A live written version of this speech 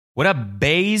What up,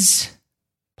 Bays?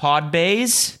 Pod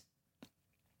Bays?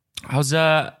 How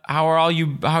are all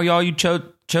you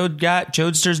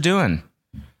chodsters doing?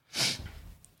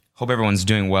 Hope everyone's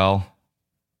doing well.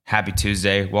 Happy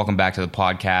Tuesday. Welcome back to the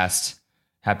podcast.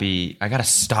 I gotta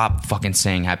stop fucking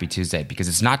saying happy Tuesday because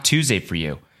it's not Tuesday for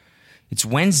you. It's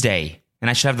Wednesday, and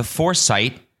I should have the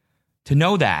foresight to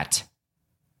know that.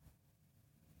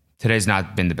 Today's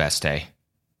not been the best day,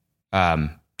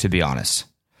 to be honest.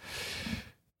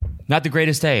 Not the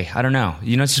greatest day. I don't know.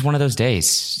 It's just one of those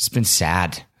days. It's been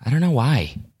sad. I don't know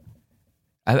why.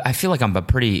 I feel like I'm a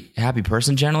pretty happy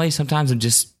person generally. Sometimes I'm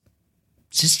just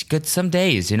good. Some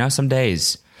days, some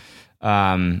days.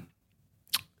 But,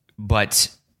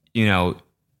 the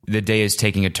day is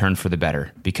taking a turn for the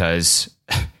better because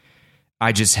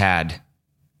I just had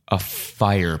a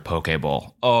fire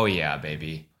Pokeball. Oh, yeah,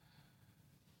 baby.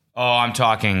 Oh, I'm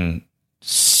talking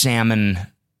salmon,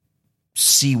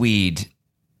 seaweed,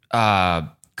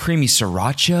 creamy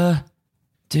sriracha,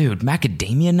 dude,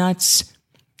 macadamia nuts,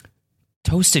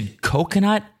 toasted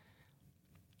coconut.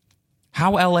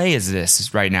 How LA is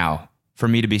this right now for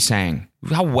me to be saying?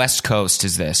 How West Coast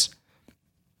is this?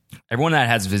 Everyone that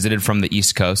has visited from the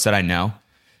East Coast that I know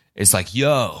is like,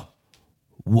 yo,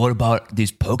 what about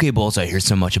these Pokeballs I hear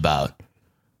so much about?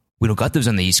 We don't got those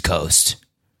on the East Coast.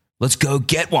 Let's go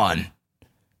get one.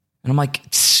 And I'm like,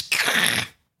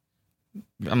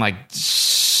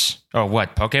 oh,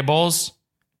 what, Pokeballs?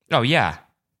 Oh, yeah.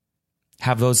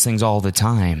 Have those things all the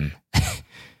time.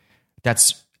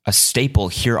 That's a staple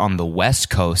here on the West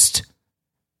Coast.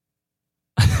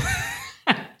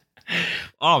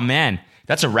 Oh, man.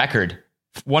 That's a record.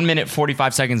 1 minute,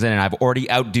 45 seconds in, and I've already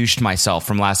outdouched myself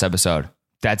from last episode.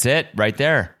 That's it right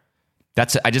there.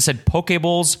 I just said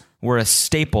Pokeballs were a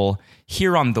staple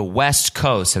here on the West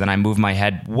Coast, and then I moved my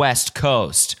head West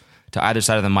Coast to either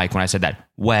side of the mic when I said that.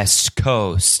 West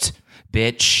Coast,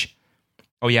 bitch.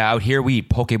 Oh, yeah, out here we eat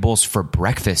Pokeballs for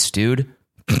breakfast, dude.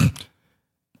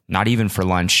 Not even for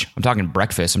lunch. I'm talking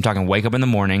breakfast. I'm talking wake up in the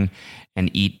morning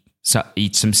and eat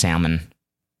some salmon.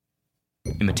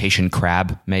 Imitation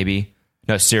crab, maybe.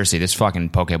 No, seriously, this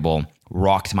fucking Pokeball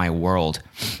rocked my world.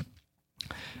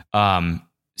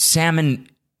 Salmon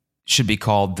should be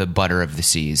called the butter of the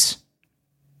seas.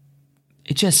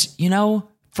 It just,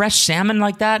 fresh salmon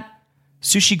like that,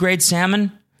 sushi grade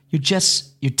salmon, your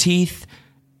teeth,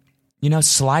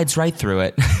 slides right through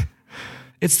it.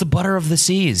 It's the butter of the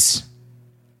seas.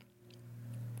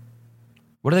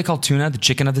 What do they call tuna? The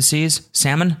chicken of the seas?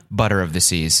 Salmon? Butter of the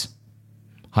seas.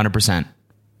 100%.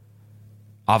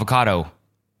 Avocado?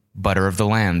 Butter of the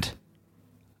land.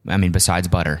 Besides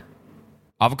butter.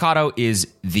 Avocado,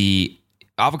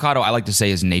 I like to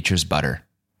say, is nature's butter.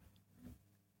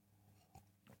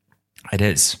 It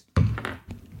is.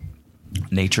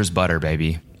 Nature's butter,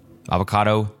 baby.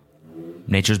 Avocado,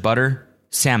 nature's butter.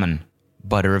 Salmon,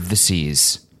 butter of the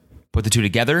seas. Put the two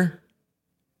together,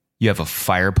 you have a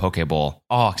fire Pokeball.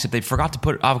 Oh, except they forgot to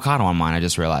put avocado on mine, I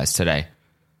just realized today.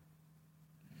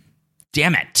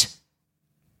 Damn it.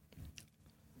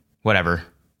 Whatever.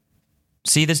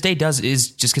 See, this day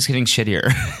is just getting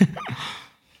shittier.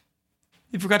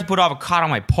 You forgot to put avocado on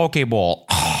my Pokeball.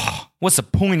 Oh, what's the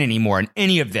point anymore in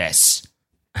any of this?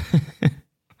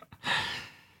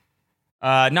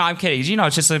 No, I'm kidding.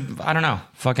 It's just I don't know,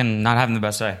 fucking not having the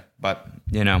best day. But,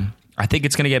 I think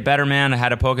it's going to get better, man. I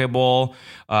had a Pokeball,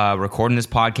 recording this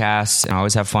podcast, and I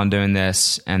always have fun doing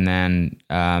this. And then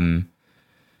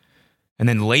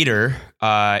later,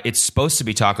 it's supposed to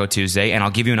be Taco Tuesday, and I'll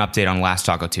give you an update on last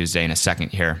Taco Tuesday in a second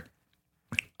here.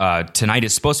 Tonight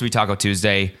is supposed to be Taco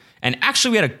Tuesday, and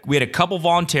actually we had a couple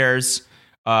volunteers.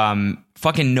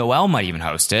 Fucking Noel might even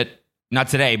host it. Not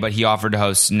today, but he offered to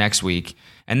host next week.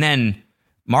 And then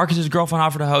Marcus's girlfriend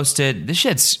offered to host it. This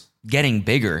shit's getting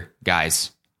bigger, guys.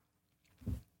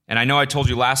 And I know I told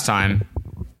you last time,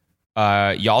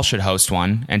 y'all should host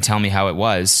one and tell me how it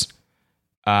was.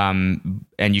 And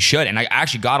you should. And I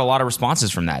actually got a lot of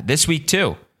responses from that this week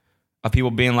too, of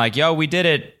people being like, yo, we did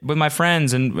it with my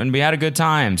friends and we had a good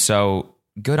time. So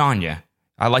good on you.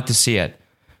 I like to see it.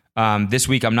 This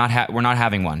week we're not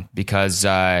having one because,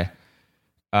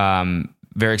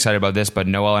 very excited about this, but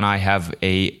Noel and I have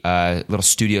a little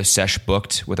studio sesh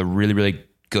booked with a really, really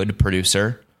good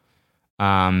producer. So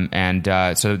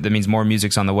that means more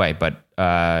music's on the way, but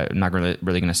I'm not really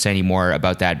going to say any more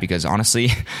about that because honestly,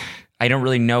 I don't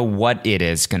really know what it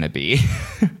is going to be.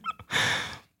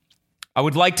 I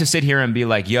would like to sit here and be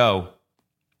like, yo,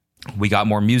 we got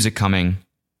more music coming,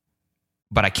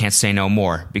 but I can't say no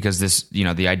more because this,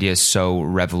 the idea is so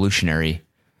revolutionary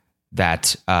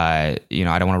that, I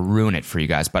don't want to ruin it for you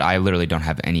guys, but I literally don't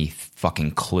have any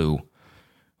fucking clue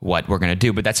what we're going to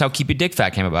do. But that's how Keep Your Dick Fat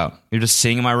came about. You're just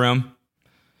sitting in my room,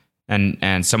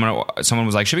 and someone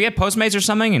was like, should we get Postmates or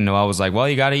something? And Noel was like, well,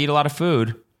 you got to eat a lot of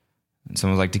food. And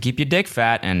someone was like, to keep your dick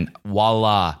fat. And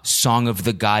voila, song of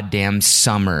the goddamn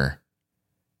summer.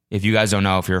 If you guys don't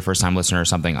know, if you're a first-time listener or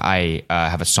something, I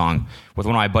have a song with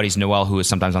one of my buddies, Noel, who is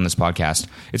sometimes on this podcast.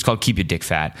 It's called Keep Your Dick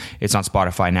Fat. It's on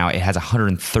Spotify now. It has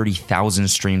 130,000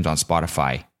 streams on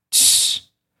Spotify.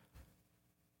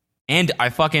 And I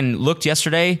fucking looked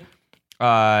yesterday.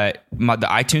 The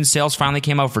iTunes sales finally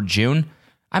came out for June.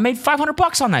 I made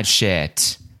 $500 on that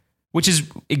shit, which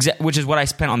is what I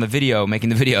spent on the video, making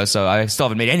the video. So I still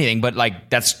haven't made anything, but like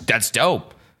that's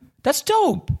dope. That's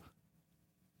dope.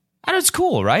 I know, it's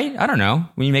cool, right? I don't know.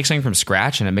 When you make something from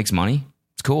scratch and it makes money,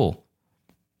 it's cool.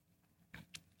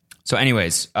 So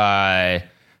anyways, no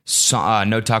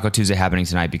Taco Tuesday happening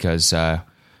tonight because Noel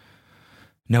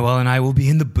and I will be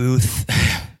in the booth,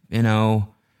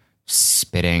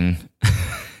 spitting.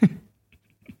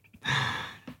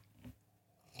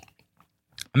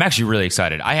 I'm actually really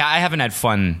excited. I haven't had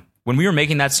fun. When we were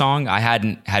making that song, I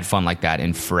hadn't had fun like that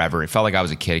in forever. It felt like I was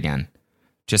a kid again.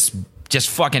 Just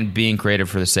fucking being creative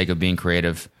for the sake of being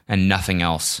creative and nothing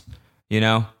else.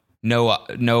 No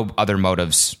other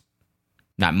motives.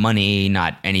 Not money,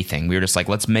 not anything. We were just like,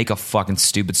 let's make a fucking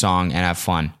stupid song and have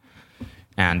fun.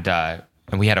 And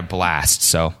we had a blast.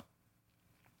 So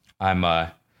I'm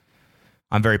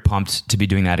very pumped to be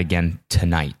doing that again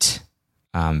tonight.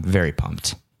 Very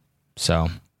pumped. So,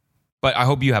 but I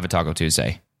hope you have a Taco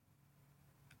Tuesday.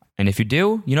 And if you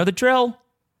do, you know the drill.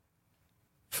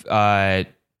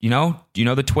 You know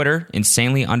the Twitter,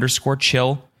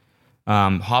 insanely_chill.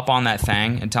 Hop on that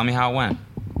thing and tell me how it went.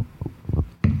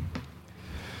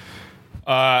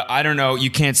 I don't know. You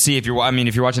can't see if you're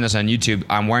watching this on YouTube.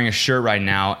 I'm wearing a shirt right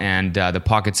now, and the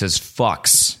pocket says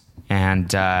 "fucks," and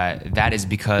that is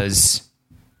because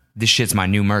this shit's my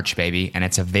new merch, baby, and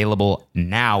it's available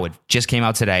now. It just came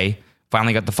out today.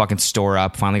 Finally got the fucking store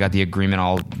up. Finally got the agreement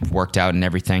all worked out and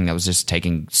everything. That was just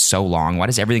taking so long. Why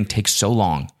does everything take so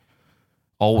long?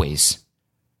 Always,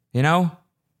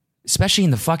 especially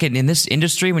in this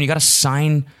industry when you got to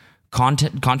sign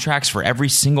contracts for every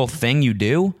single thing you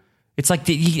do. It's like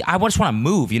I just want to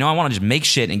move, I want to just make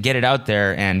shit and get it out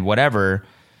there and whatever.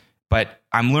 But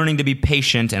I'm learning to be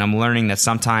patient, and I'm learning that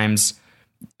sometimes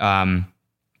the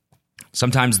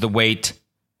wait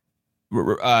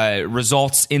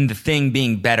results in the thing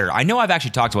being better. I know I've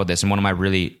actually talked about this in one of my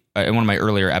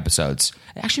earlier episodes.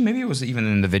 Actually, maybe it was even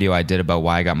in the video I did about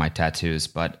why I got my tattoos.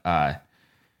 But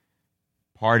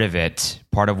part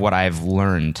of what I've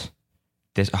learned.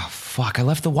 I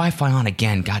left the Wi-Fi on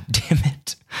again. God damn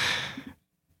it.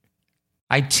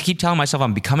 I keep telling myself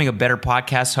I'm becoming a better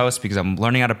podcast host because I'm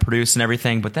learning how to produce and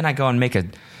everything, but then I go and make a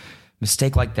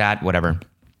mistake like that, whatever.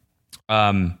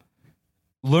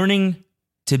 Learning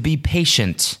to be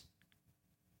patient.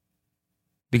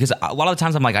 Because a lot of the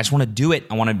times I'm like, I just want to do it.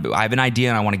 I have an idea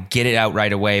and I want to get it out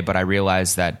right away, but I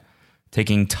realize that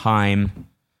taking time,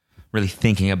 really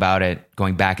thinking about it,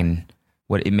 going back and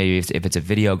maybe if it's a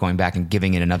video, going back and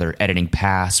giving it another editing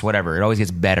pass, whatever, it always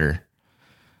gets better.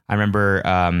 I remember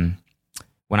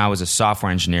when I was a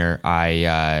software engineer,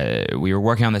 we were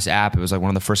working on this app. It was like one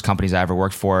of the first companies I ever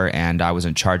worked for, and I was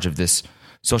in charge of this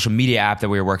social media app that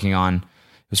we were working on.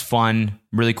 It was fun,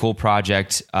 really cool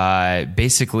project.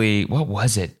 Basically, what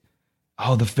was it?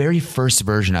 Oh, the very first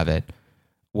version of it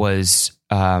was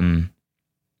it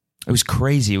was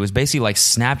crazy. It was basically like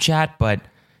Snapchat, but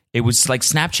it was like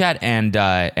Snapchat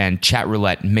and chat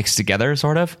roulette mixed together,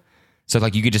 sort of. So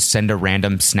like you could just send a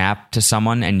random snap to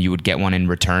someone and you would get one in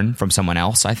return from someone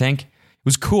else, I think. It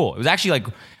was cool. It was actually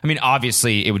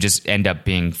obviously it would just end up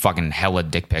being fucking hella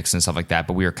dick pics and stuff like that,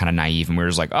 but we were kind of naive and we were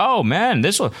just like, oh man,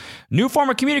 this will new form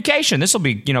of communication. This will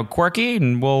be, quirky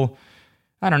and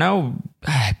I don't know,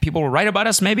 people will write about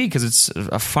us maybe because it's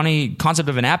a funny concept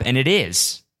of an app, and it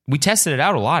is. We tested it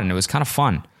out a lot and it was kind of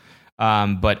fun.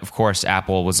 But of course,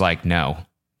 Apple was like, no.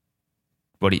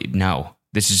 No.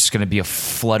 This is just going to be a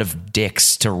flood of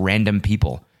dicks to random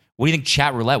people. What do you think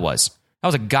chat roulette was? That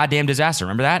was a goddamn disaster.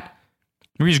 Remember that?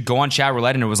 Remember you just go on chat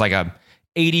roulette and it was like a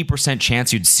 80%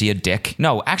 chance you'd see a dick?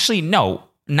 No, actually, no.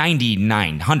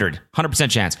 99,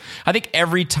 100% chance. I think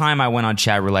every time I went on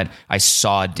chat roulette, I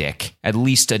saw a dick. At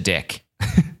least a dick.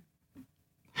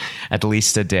 At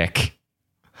least a dick.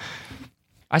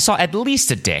 I saw at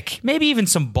least a dick. Maybe even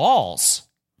some balls.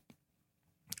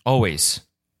 Always.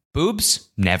 Boobs?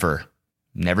 Never.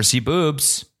 Never see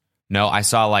boobs. No, I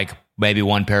saw like maybe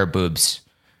one pair of boobs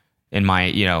in my,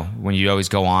 when you always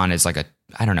go on as like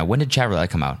I don't know, when did chat roulette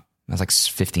come out? I was like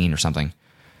 15 or something.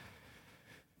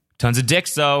 Tons of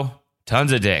dicks though.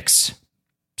 Tons of dicks.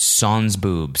 sans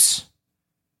boobs,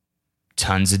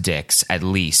 tons of dicks, at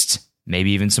least,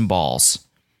 maybe even some balls.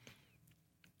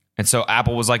 And so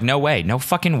Apple was like, no way, no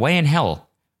fucking way in hell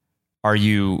are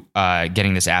you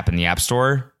getting this app in the App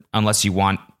Store unless you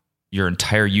want your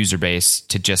entire user base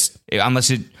to just,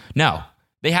 no.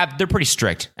 They're pretty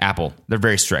strict, Apple. They're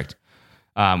very strict,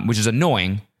 which is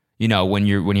annoying, when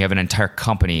you have an entire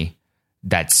company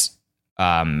that's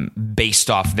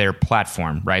based off their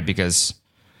platform, right? Because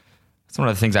that's one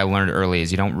of the things I learned early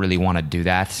is you don't really want to do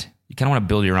that. You kind of want to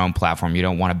build your own platform. You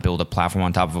don't want to build a platform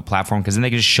on top of a platform because then they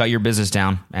can just shut your business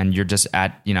down and you're just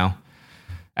at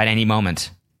any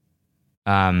moment.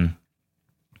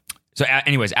 So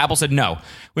anyways, Apple said no.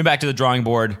 Went back to the drawing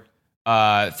board,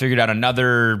 figured out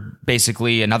another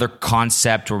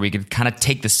concept where we could kind of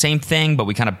take the same thing, but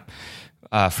we kind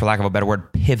of, for lack of a better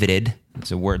word, pivoted.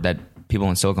 It's a word that people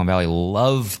in Silicon Valley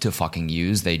love to fucking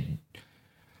use. They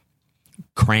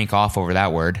crank off over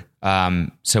that word.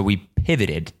 So we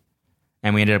pivoted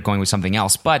and we ended up going with something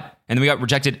else. And then we got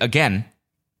rejected again.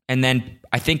 And then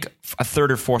I think a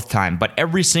third or fourth time. But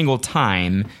every single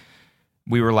time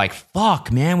we were like,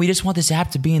 fuck, man, we just want this app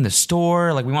to be in the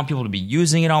store. Like, we want people to be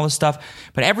using it, all this stuff.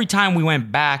 But every time we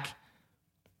went back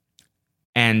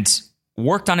and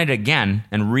worked on it again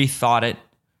and rethought it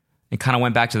and kind of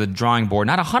went back to the drawing board,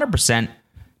 not 100%,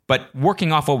 but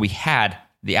working off what we had,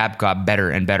 the app got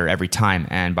better and better every time.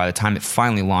 And by the time it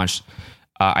finally launched,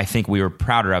 I think we were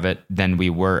prouder of it than we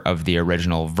were of the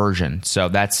original version. So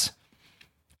that's,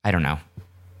 I don't know.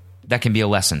 That can be a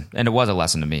lesson. And it was a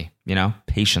lesson to me,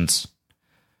 patience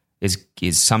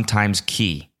is sometimes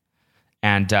key.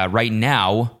 And right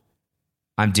now,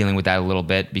 I'm dealing with that a little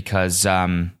bit because,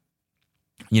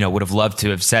 would have loved to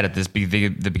have said at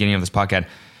the beginning of this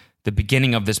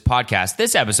podcast,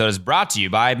 this episode is brought to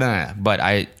you by, but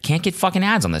I can't get fucking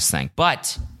ads on this thing.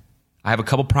 But I have a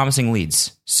couple promising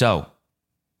leads. So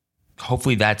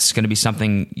hopefully that's going to be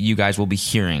something you guys will be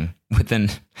hearing within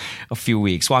a few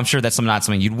weeks. Well, I'm sure that's not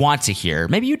something you'd want to hear.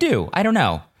 Maybe you do. I don't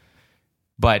know.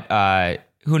 But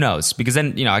who knows? Because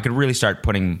then, I could really start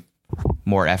putting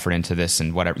more effort into this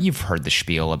and whatever. You've heard the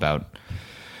spiel about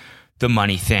the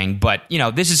money thing. But,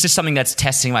 this is just something that's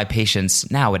testing my patience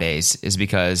nowadays is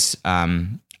because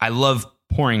I love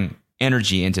pouring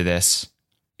energy into this.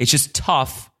 It's just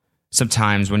tough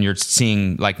sometimes when you're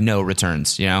seeing like no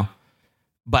returns,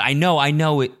 But I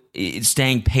know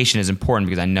staying patient is important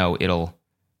because I know it'll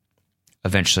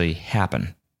eventually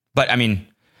happen. But I mean,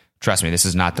 trust me, this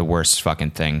is not the worst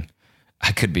fucking thing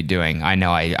I could be doing. I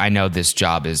know this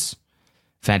job is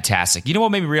fantastic. You know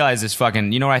what made me realize this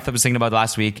fucking, what I was thinking about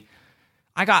last week?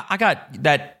 I got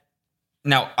that.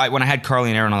 Now, when I had Carly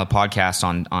and Aaron on the podcast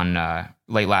on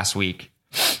late last week,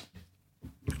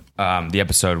 the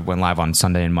episode went live on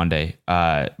Sunday and Monday.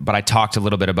 But I talked a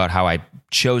little bit about how I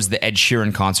chose the Ed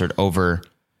Sheeran concert over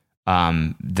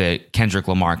the Kendrick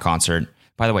Lamar concert.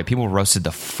 By the way, people roasted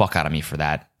the fuck out of me for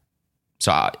that.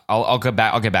 So I'll get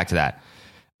back to that.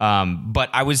 But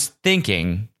I was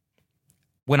thinking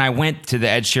when I went to the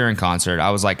Ed Sheeran concert,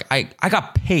 I was like, I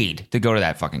got paid to go to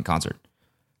that fucking concert.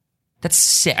 That's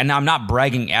sick. And I'm not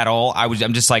bragging at all.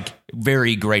 I'm just like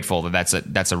very grateful that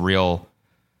that's a real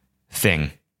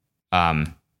thing.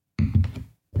 In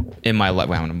my life,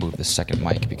 I'm going to move the second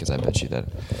mic because I bet you that.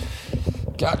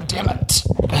 God damn it!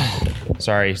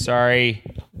 Sorry.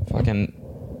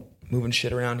 Fucking moving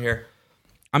shit around here.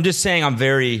 I'm just saying, I'm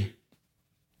very.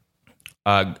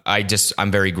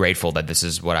 I'm very grateful that this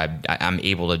is what I'm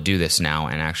able to do this now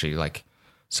and actually like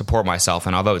support myself.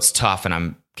 And although it's tough, and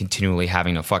I'm continually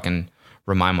having to fucking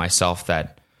remind myself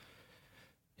that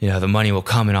the money will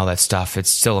come and all that stuff, it's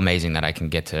still amazing that I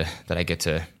get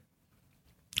to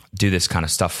do this kind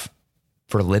of stuff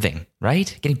for a living,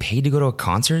 right? Getting paid to go to a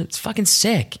concert, it's fucking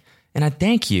sick. And I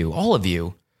thank you, all of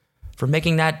you, for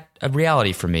making that a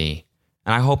reality for me.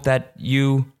 And I hope that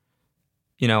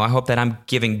I hope that I'm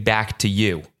giving back to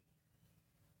you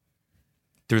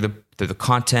through the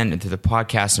content and through the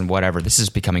podcast and whatever. This is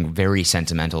becoming very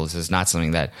sentimental. This is not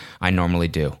something that I normally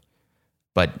do.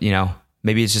 But,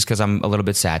 maybe it's just because I'm a little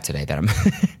bit sad today that I'm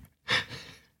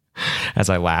as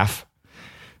I laugh.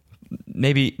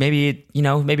 Maybe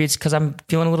it's because I'm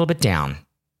feeling a little bit down,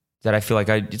 that I feel like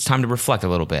it's time to reflect a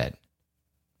little bit.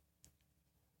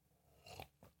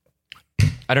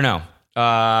 I don't know.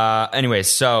 Anyways,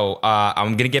 so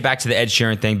I'm going to get back to the Ed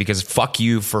Sheeran thing because fuck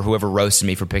you for whoever roasted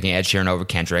me for picking Ed Sheeran over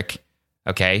Kendrick.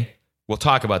 Okay? We'll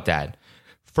talk about that.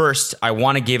 First, I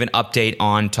want to give an update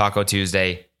on Taco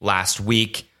Tuesday last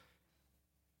week.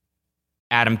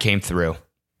 Adam came through.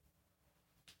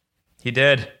 He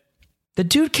did. The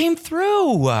dude came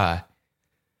through.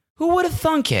 Who would have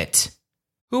thunk it?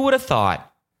 Who would have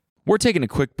thought? We're taking a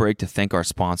quick break to thank our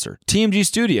sponsor, TMG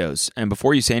Studios. And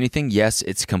before you say anything, yes,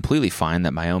 it's completely fine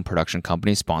that my own production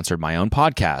company sponsored my own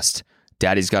podcast.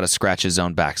 Daddy's got to scratch his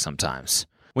own back sometimes.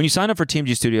 When you sign up for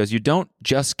TMG Studios, you don't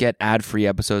just get ad-free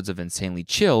episodes of Insanely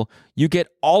Chill, you get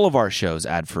all of our shows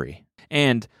ad-free.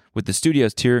 And with the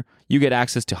Studios tier, you get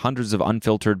access to hundreds of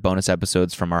unfiltered bonus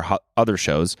episodes from our other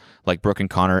shows like Brooke and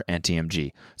Connor and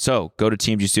TMG. So go to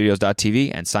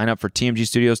tmgstudios.tv and sign up for TMG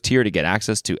Studios tier to get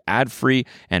access to ad-free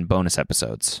and bonus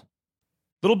episodes.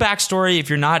 Little backstory: if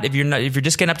you're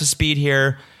just getting up to speed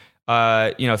here,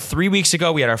 3 weeks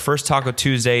ago we had our first Taco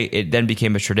Tuesday. It then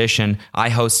became a tradition. I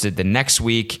hosted the next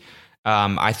week.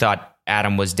 I thought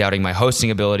Adam was doubting my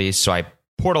hosting abilities, so I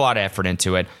poured a lot of effort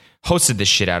into it. Hosted the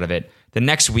shit out of it. The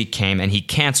next week came and he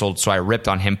canceled, so I ripped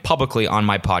on him publicly on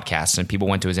my podcast, and people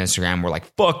went to his Instagram and were like,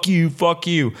 fuck you, fuck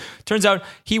you. Turns out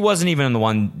he wasn't even the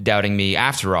one doubting me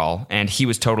after all, and he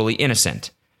was totally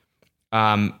innocent.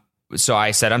 So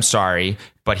I said, I'm sorry,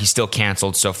 but he still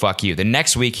canceled, so fuck you. The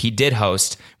next week he did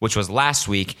host, which was last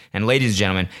week, and ladies and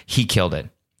gentlemen, he killed it.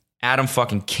 Adam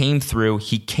fucking came through.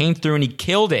 He came through and he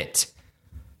killed it.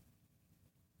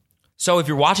 So if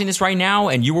you're watching this right now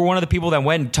and you were one of the people that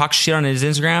went and talked shit on his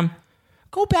Instagram,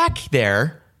 go back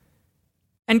there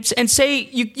and say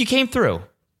you came through.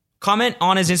 Comment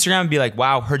on his Instagram and be like,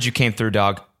 wow, heard you came through,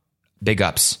 dog. Big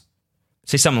ups.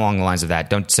 Say something along the lines of that.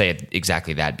 Don't say it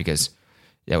exactly that, because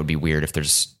that would be weird if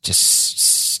there's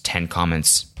just 10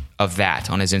 comments of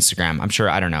that on his Instagram. I'm sure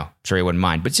he wouldn't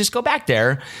mind. But just go back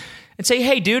there and say,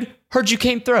 hey, dude, heard you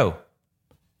came through.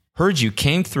 Heard you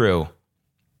came through.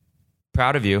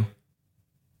 Proud of you.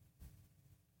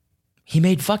 He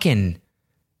made fucking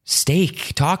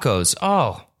steak tacos.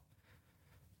 Oh.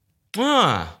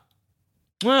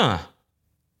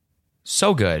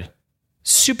 So good.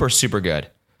 Super, super good.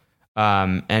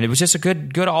 And it was just a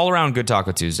good all around good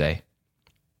Taco Tuesday.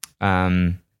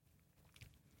 So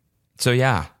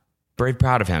yeah, very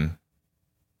proud of him.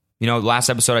 Last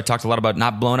episode I talked a lot about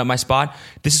not blowing up my spot.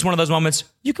 This is one of those moments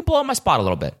you can blow up my spot a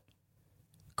little bit.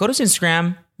 Go to his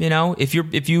Instagram, if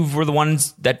you were the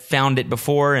ones that found it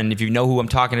before, and if you know who I'm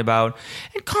talking about,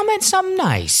 and comment something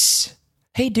nice.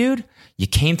 Hey, dude, you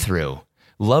came through.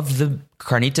 Love the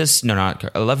carnitas.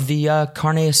 Love the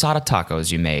carne asada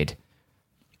tacos you made.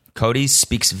 Cody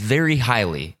speaks very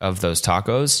highly of those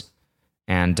tacos,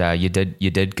 and you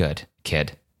did good,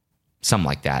 kid. Something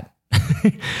like that.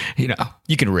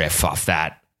 You can riff off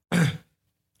that.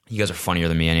 You guys are funnier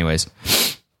than me, anyways.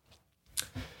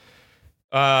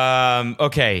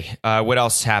 Okay. What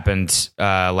else happened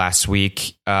last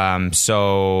week?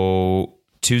 So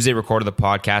Tuesday recorded the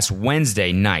podcast.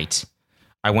 Wednesday night,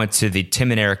 I went to the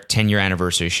Tim and Eric 10-year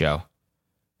anniversary show,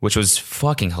 which was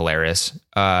fucking hilarious.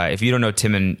 If you don't know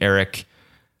Tim and Eric,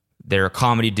 they're a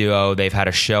comedy duo. They've had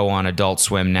a show on Adult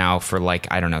Swim now for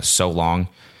so long.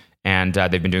 And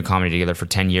they've been doing comedy together for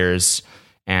 10 years.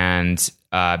 And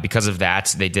because of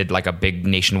that, they did a big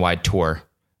nationwide tour.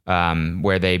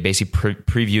 Where they basically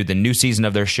previewed the new season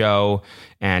of their show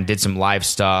and did some live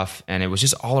stuff, and it was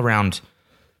just all around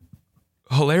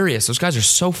hilarious. Those guys are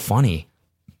so funny,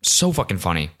 so fucking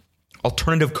funny.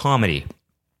 Alternative comedy,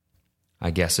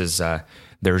 I guess, is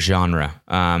their genre.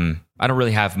 I don't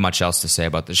really have much else to say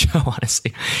about the show,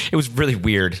 honestly. It was really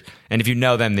weird, and if you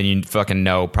know them, then you fucking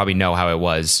probably know how it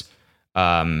was.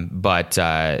 But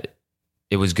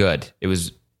it was good. It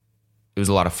was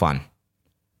a lot of fun.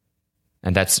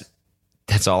 And that's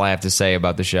all I have to say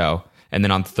about the show. And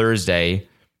then on Thursday,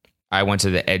 I went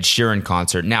to the Ed Sheeran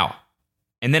concert. Now,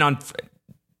 and then on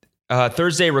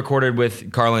Thursday, recorded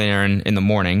with Carly and Aaron in the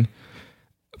morning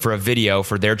for a video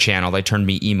for their channel. They turned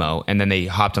me emo, and then they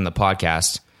hopped on the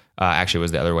podcast. Actually, it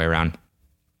was the other way around.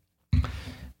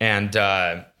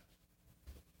 And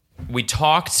we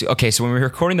talked. Okay, so when we were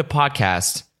recording the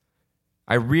podcast,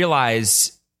 I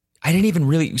realized I didn't even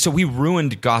really. So we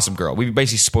ruined Gossip Girl. We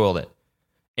basically spoiled it.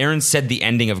 Aaron said the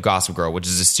ending of Gossip Girl, which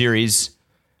is a series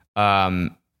that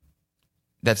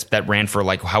ran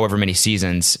for however many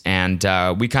seasons, and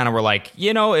we kind of were like,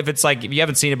 if it's if you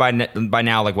haven't seen it by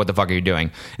now, what the fuck are you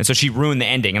doing? And so she ruined the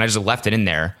ending, and I just left it in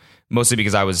there, mostly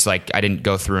because I was I didn't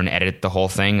go through and edit the whole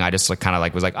thing. I just was oh,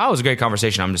 it was a great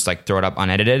conversation. I'm just throw it up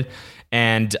unedited,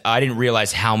 and I didn't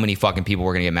realize how many fucking people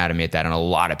were gonna get mad at me at that, and a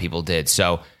lot of people did.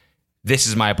 So this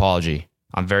is my apology.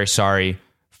 I'm very sorry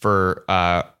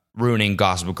for ruining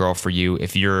Gossip Girl for you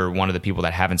if you're one of the people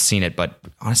that haven't seen it. But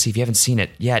honestly, if you haven't seen it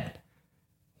yet,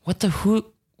 what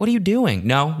are you doing?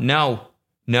 No,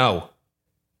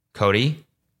 Cody.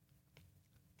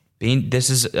 This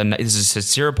is a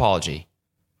sincere apology.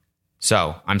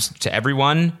 So I'm to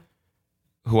everyone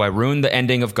who I ruined the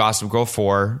ending of Gossip Girl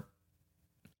for.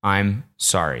 I'm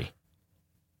sorry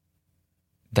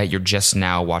that you're just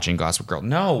now watching Gossip Girl.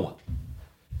 No.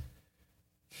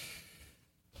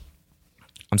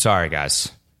 I'm sorry,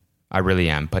 guys. I really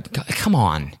am. But come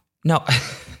on. No.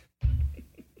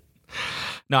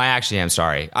 No, I actually am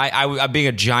sorry. I'm being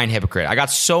a giant hypocrite. I got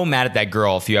so mad at that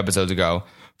girl a few episodes ago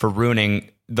for ruining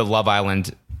the Love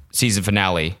Island season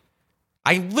finale.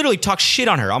 I literally talked shit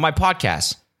on her on my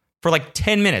podcast for like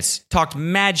 10 minutes. Talked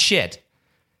mad shit.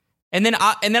 And then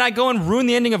I go and ruin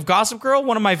the ending of Gossip Girl,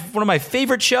 one of my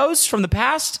favorite shows from the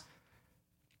past,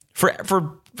 for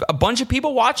a bunch of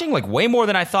people watching, like way more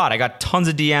than I thought. I got tons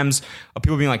of DMs of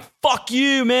people being like, "Fuck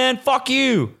you, man, fuck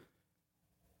you."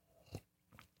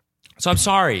 So I'm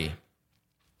sorry.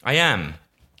 I am.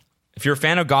 If you're a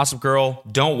fan of Gossip Girl,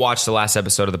 don't watch the last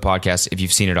episode of the podcast if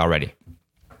you've seen it already.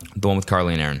 The one with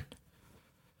Carly and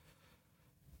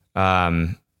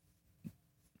Aaron.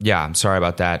 Yeah, I'm sorry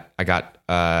about that.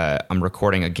 I'm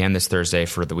recording again this Thursday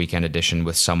for the weekend edition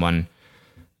with someone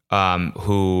a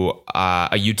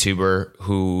YouTuber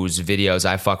whose videos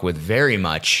I fuck with very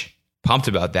much. Pumped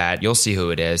about that. You'll see who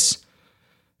it is.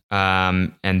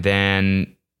 And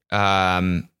then,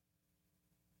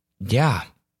 yeah.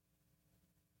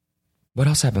 What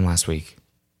else happened last week?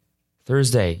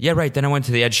 Thursday. Yeah, right. Then I went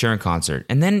to the Ed Sheeran concert.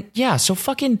 And then, yeah, so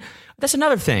that's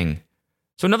another thing.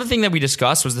 So another thing that we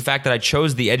discussed was the fact that I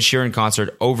chose the Ed Sheeran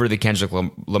concert over the Kendrick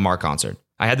Lamar concert.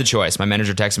 I had the choice. My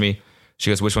manager texted me. She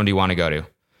goes, "Which one do you want to go to?"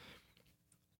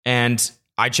 And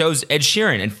I chose Ed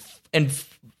Sheeran. And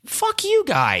fuck you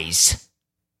guys.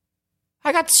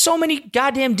 I got so many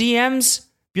goddamn DMs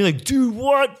being like, "Dude,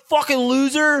 what? Fucking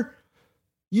loser.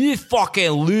 You fucking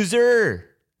loser.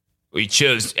 We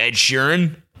chose Ed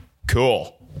Sheeran.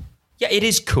 Cool." Yeah, it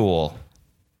is cool.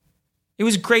 It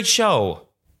was a great show.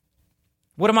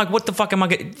 What the fuck am I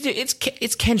gonna...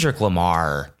 It's Kendrick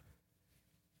Lamar.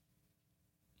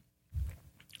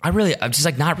 I'm just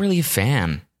like not really a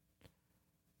fan.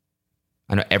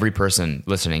 I know every person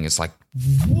listening is like,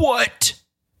 what?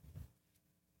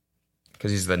 Because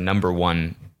he's the number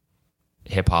one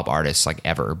hip hop artist like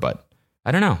ever, but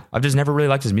I don't know. I've just never really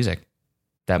liked his music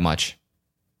that much.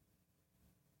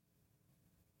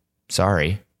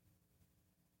 Sorry.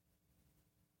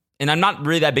 And I'm not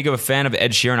really that big of a fan of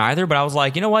Ed Sheeran either, but I was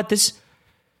like, you know what? This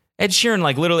Ed Sheeran,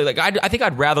 like literally, like I think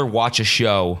I'd rather watch a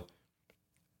show.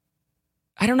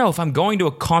 I don't know, if I'm going to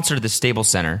a concert at the Staples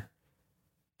Center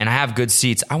and I have good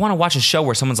seats, I want to watch a show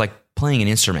where someone's like playing an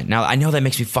instrument. Now, I know that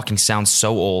makes me fucking sound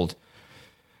so old.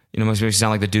 You know, it makes me sound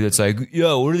like the dude that's like,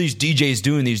 "Yo, what are these DJs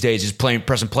doing these days? Just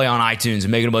pressing play on iTunes and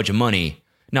making a bunch of money."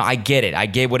 No, I get it. I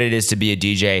get what it is to be a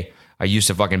DJ. I used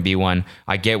to fucking be one.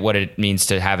 I get what it means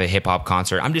to have a hip-hop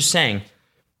concert. I'm just saying,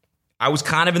 I was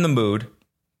kind of in the mood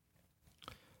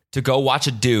to go watch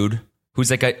a dude who's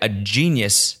like a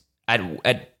genius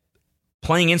at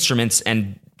playing instruments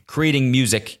and creating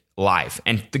music live.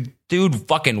 And the dude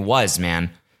fucking was, man.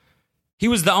 He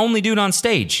was the only dude on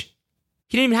stage.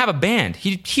 He didn't even have a band.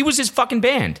 He was his fucking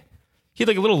band. He had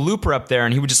like a little looper up there,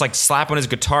 and he would just like slap on his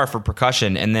guitar for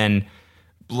percussion and then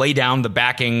lay down the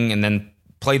backing and then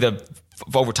play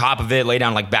over top of it, lay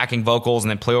down like backing vocals and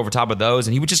then play over top of those.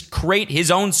 And he would just create his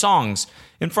own songs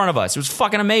in front of us. It was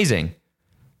fucking amazing.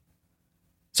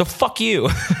 So fuck you.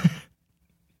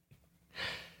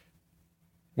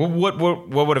 What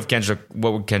would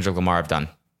Kendrick Lamar have done?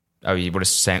 Oh, he would have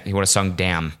sung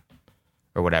 "Damn"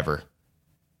 or whatever.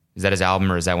 Is that his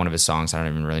album or is that one of his songs? I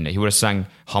don't even really know. He would have sung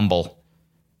 "Humble."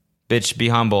 Bitch, be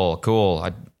humble. Cool.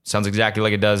 Sounds exactly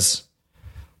like it does.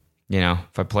 You know,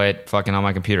 if I play it fucking on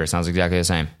my computer, it sounds exactly the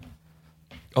same.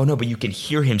 Oh, no, but you can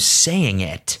hear him saying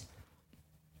it.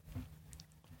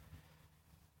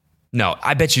 No,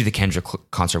 I bet you the Kendrick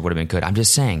concert would have been good. I'm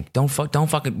just saying, don't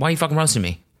fucking, why are you fucking roasting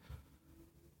me?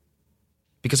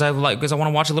 Because I want to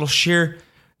watch a little Sheer,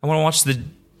 I want to watch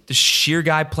the Sheer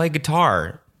guy play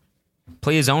guitar,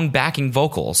 play his own backing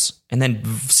vocals, and then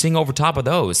sing over top of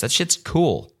those. That shit's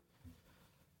cool.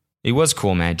 It was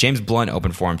cool, man. James Blunt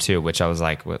opened for him too, which I was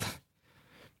like, what?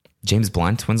 James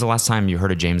Blunt? When's the last time you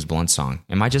heard a James Blunt song?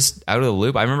 Am I just out of the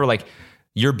loop? I remember like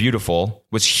 "You're Beautiful"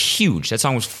 was huge. That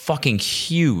song was fucking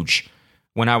huge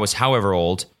when I was however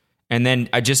old. And then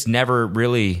I just never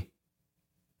really,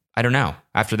 I don't know.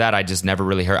 After that, I just never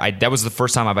really heard. That was the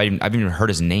first time I've even heard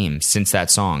his name since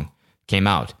that song came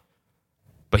out.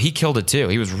 But he killed it too.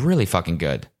 He was really fucking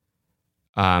good.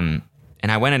 And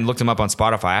I went and looked him up on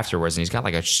Spotify afterwards, and he's got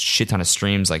like a shit ton of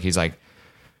streams. Like he's like,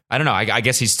 I don't know. I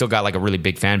guess he's still got like a really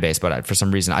big fan base, but for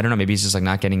some reason, I don't know. Maybe he's just like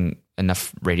not getting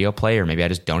enough radio play, or maybe I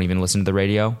just don't even listen to the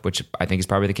radio, which I think is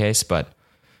probably the case. But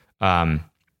I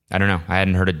don't know. I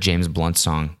hadn't heard a James Blunt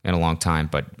song in a long time,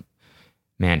 but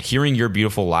Man, hearing You're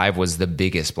Beautiful live was the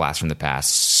biggest blast from the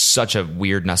past. Such a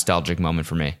weird, nostalgic moment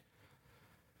for me.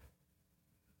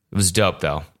 It was dope,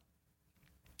 though.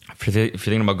 If you're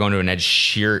thinking about going to an Ed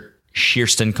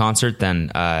Sheeran concert,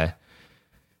 then I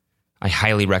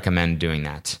highly recommend doing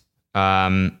that.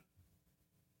 I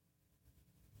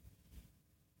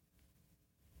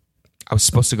was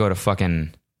supposed to go to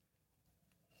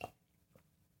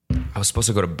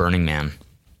Burning Man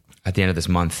at the end of this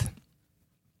month.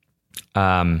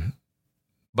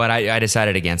 But I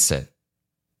decided against it.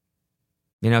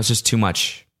 It's just too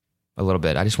much, a little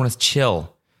bit. I just want to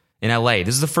chill in LA.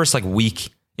 This is the first week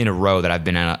in a row that I've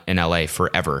been in LA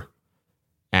forever.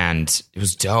 And it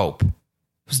was dope.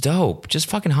 Just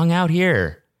fucking hung out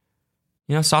here.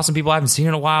 Saw some people I haven't seen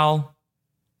in a while.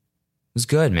 It was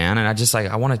good, man. And I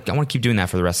want to keep doing that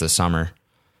for the rest of the summer.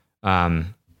 I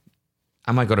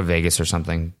might go to Vegas or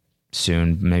something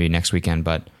soon, maybe next weekend,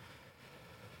 but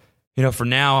for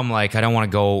now, I'm I don't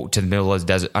want to go to the middle of the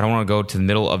desert. I don't want to go to the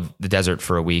middle of the desert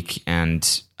for a week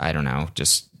and, I don't know,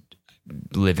 just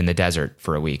live in the desert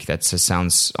for a week. That just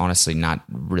sounds honestly not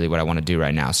really what I want to do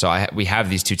right now. So we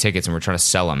have these 2 tickets and we're trying to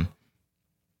sell them.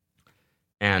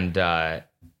 And I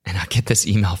get this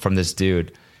email from this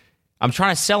dude. I'm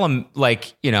trying to sell him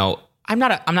I'm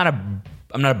not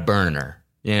a burner,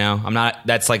 I'm not,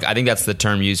 I think that's the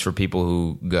term used for people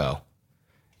who go,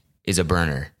 is a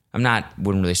burner.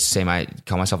 Wouldn't really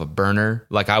call myself a burner.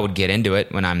 I would get into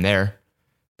it when I'm there,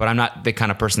 but I'm not the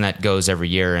kind of person that goes every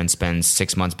year and spends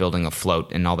 6 months building a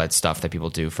float and all that stuff that people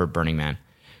do for Burning Man,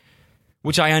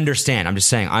 which I understand. I'm just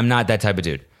saying I'm not that type of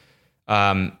dude.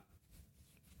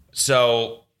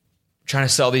 So trying to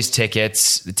sell these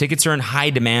tickets. The tickets are in high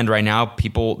demand right now.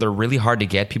 They're really hard to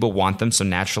get. People want them. So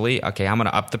naturally, okay, I'm going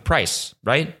to up the price,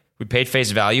 right? We paid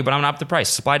face value, but I'm going to up the price.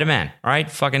 Supply demand. All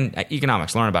right. Fucking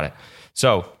economics. Learn about it.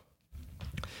 So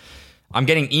I'm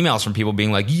getting emails from people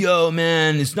being like, yo,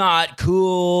 man, it's not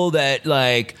cool that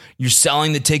you're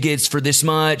selling the tickets for this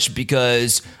much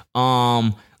because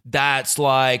that's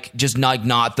just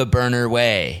not the burner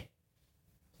way.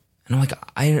 And I'm like,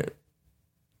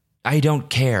 I don't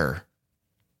care.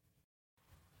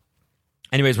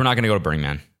 Anyways, we're not going to go to Burning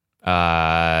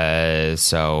Man.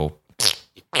 So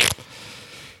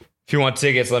if you want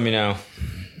tickets, let me know.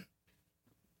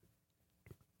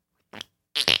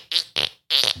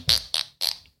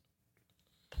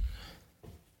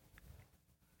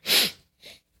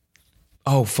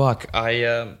 Oh, fuck.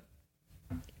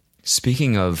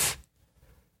 Speaking of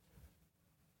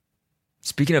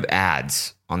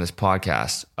ads on this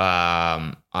podcast,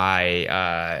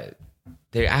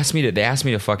 they asked me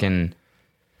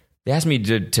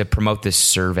to promote this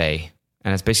survey,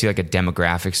 and it's basically a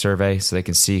demographic survey so they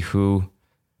can see who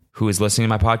is listening to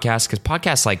my podcast, because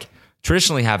podcasts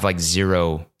traditionally have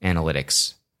zero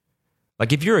analytics.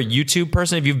 If you're a YouTube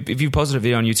person, if you've posted a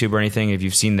video on YouTube or anything, if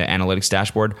you've seen the analytics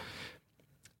dashboard,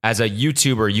 as a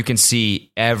YouTuber, you can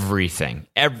see everything.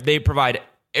 They provide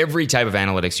every type of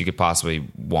analytics you could possibly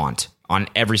want on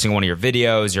every single one of your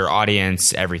videos, your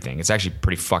audience, everything. It's actually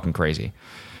pretty fucking crazy.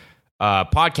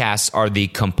 Podcasts are the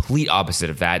complete opposite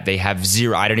of that. They have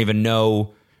zero. I don't even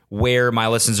know where my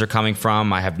listens are coming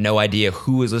from. I have no idea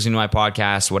who is listening to my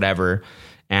podcast, whatever.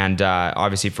 And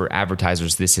obviously for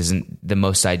advertisers, this isn't the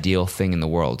most ideal thing in the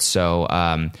world. So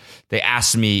they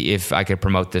asked me if I could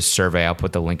promote this survey. I'll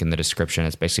put the link in the description.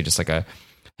 It's basically just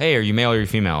hey, are you male or are you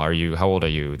female? How old are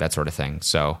you? That sort of thing.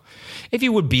 So if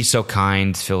you would be so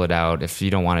kind, fill it out. If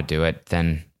you don't want to do it,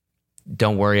 then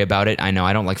don't worry about it. I know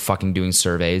I don't like fucking doing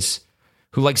surveys.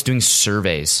 Who likes doing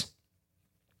surveys?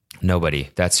 Nobody.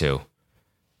 That's who.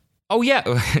 Oh yeah,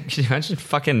 imagine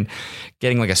fucking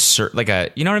getting you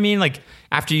know what I mean?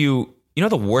 After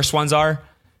the worst ones are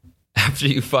after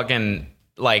you fucking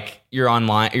you're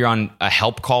online, you're on a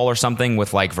help call or something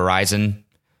with Verizon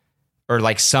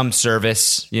or some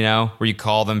service, where you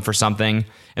call them for something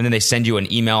and then they send you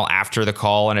an email after the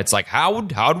call and it's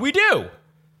how'd we do?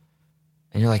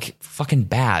 And you're fucking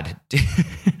bad. The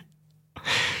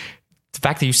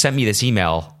fact that you sent me this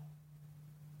email,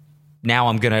 now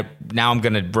I'm gonna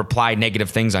reply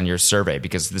negative things on your survey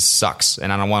because this sucks,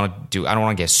 and I don't want to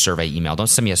get a survey email. Don't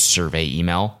send me a survey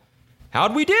email.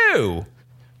 How'd we do?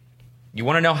 You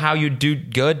want to know how you do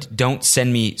good? Don't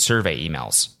send me survey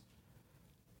emails.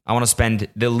 I want to spend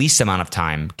the least amount of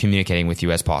time communicating with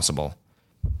you as possible.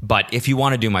 But if you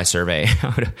want to do my survey,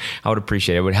 I would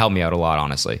appreciate it. It would help me out a lot,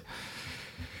 honestly.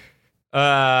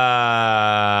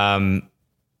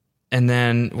 And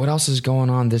then what else is going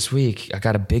on this week? I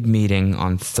got a big meeting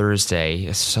on Thursday.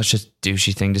 It's such a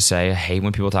douchey thing to say. I hate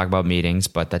when people talk about meetings,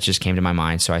 but that just came to my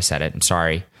mind, so I said it. I'm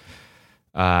sorry.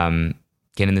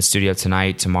 Get in the studio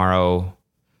tonight. Tomorrow,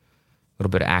 little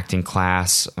bit of acting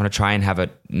class. I'm gonna try and have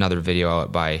another video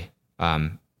out by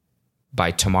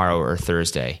tomorrow or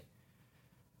Thursday.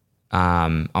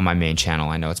 On my main channel.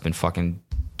 I know it's been fucking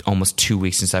almost 2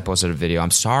 weeks since I posted a video.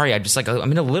 I'm sorry.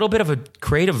 I'm in a little bit of a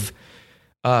creative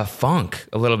funk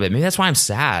a little bit. Maybe that's why I'm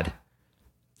sad.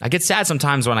 I get sad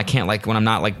sometimes when when I'm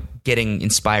not getting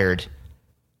inspired.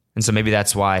 And so maybe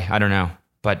that's why. I don't know.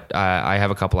 But I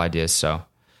have a couple ideas, so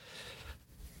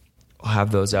I'll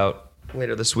have those out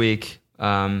later this week.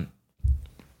 Got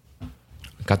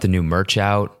the new merch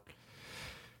out.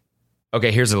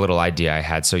 Okay, here's a little idea I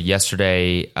had. So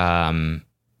yesterday I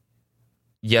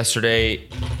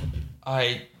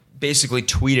basically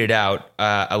tweeted out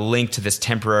a link to this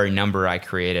temporary number I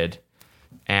created.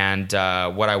 And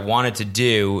what I wanted to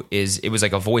do is, it was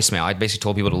like a voicemail. I basically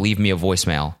told people to leave me a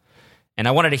voicemail. And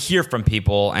I wanted to hear from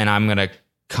people, and I'm going to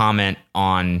comment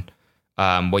on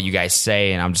what you guys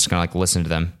say, and I'm just going to listen to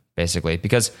them, basically.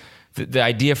 Because the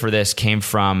idea for this came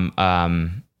from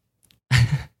one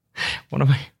of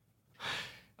my...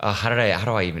 how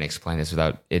do I even explain this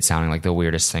without it sounding like the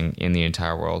weirdest thing in the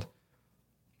entire world?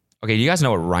 Okay, do you guys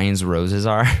know what Ryan's Roses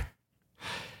are?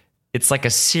 It's like a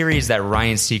series that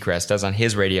Ryan Seacrest does on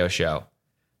his radio show.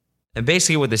 And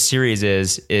basically what the series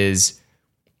is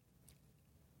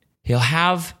he'll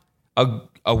have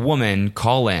a woman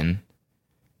call in,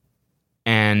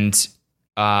 and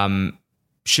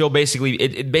she'll basically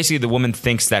the woman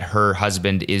thinks that her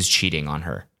husband is cheating on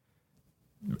her.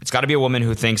 It's got to be a woman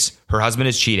who thinks her husband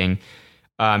is cheating.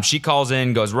 She calls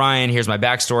in, goes, Ryan, here's my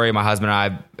backstory. My husband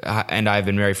and I have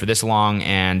been married for this long,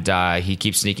 and he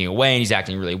keeps sneaking away, and he's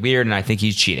acting really weird, and I think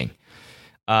he's cheating.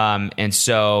 And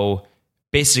so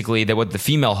basically what the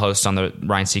female host on the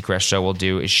Ryan Seacrest show will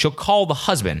do is she'll call the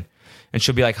husband, and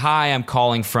she'll be like, hi, I'm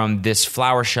calling from this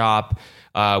flower shop.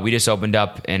 We just opened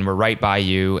up, and we're right by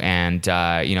you. And,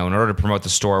 in order to promote the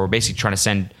store, we're basically trying to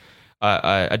send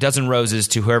a dozen roses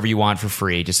to whoever you want for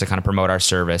free, just to kind of promote our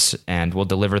service, and we'll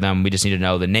deliver them. We just need to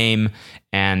know the name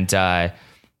and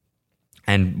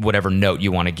whatever note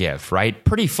you want to give, right?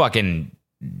 Pretty fucking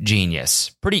genius.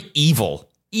 Pretty evil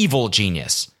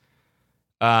genius.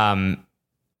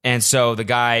 And so the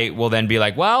guy will then be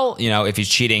like, well, if he's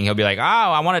cheating, he'll be like, oh,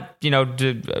 I want it,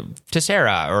 to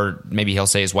Sarah, or maybe he'll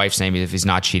say his wife's name if he's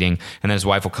not cheating, and then his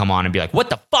wife will come on and be like,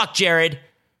 what the fuck, Jared?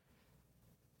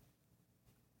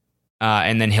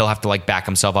 And then he'll have to back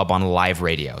himself up on live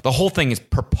radio. The whole thing is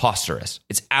preposterous.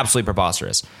 It's absolutely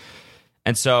preposterous.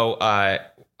 And so I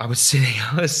was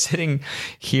sitting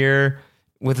here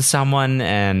with someone,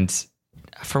 and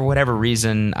for whatever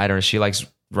reason, I don't know, she likes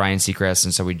Ryan Seacrest,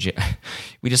 and so we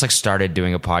just started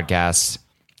doing a podcast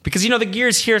because the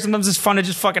gear's here. Sometimes it's fun to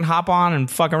just fucking hop on and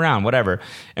fuck around, whatever.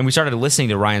 And we started listening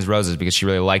to Ryan's Roses because she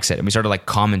really likes it, and we started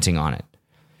commenting on it.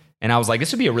 And I was like,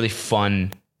 this would be a really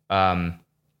fun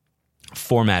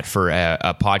format for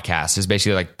a podcast, is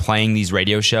basically playing these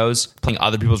radio shows, playing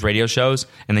other people's radio shows,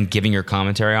 and then giving your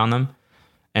commentary on them.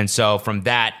 And so from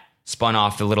that spun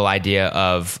off the little idea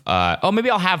of, maybe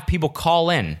I'll have people call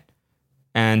in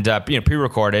and,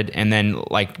 pre-recorded, and then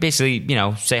basically,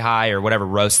 say hi or whatever,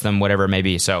 roast them, whatever it may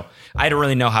be. So I don't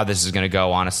really know how this is going to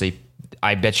go, honestly.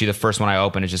 I bet you the first one I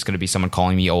open is just going to be someone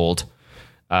calling me old.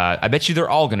 I bet you they're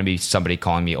all going to be somebody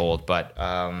calling me old, but,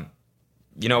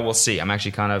 we'll see. I'm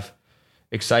actually kind of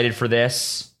excited for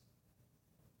this.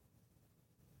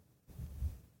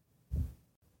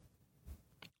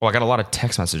 Well, I got a lot of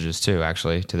text messages too,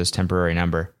 actually, to this temporary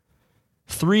number.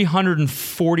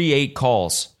 348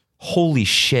 calls. Holy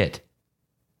shit.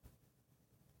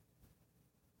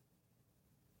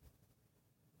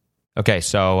 Okay,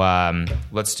 so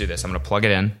let's do this. I'm going to plug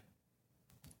it in.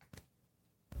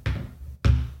 I'm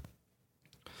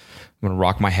going to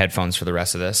rock my headphones for the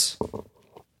rest of this.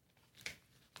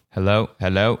 Hello.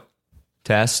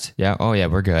 Test. Yeah. Oh, yeah,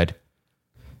 we're good.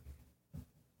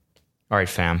 All right,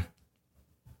 fam.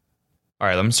 All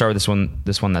right, let me start with this one.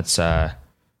 This one that's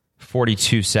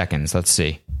 42 seconds. Let's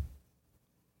see.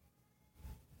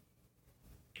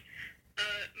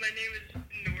 My name is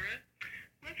Nora.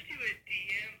 Left you a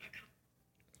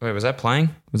DM. Wait, was that playing?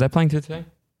 Was that playing today?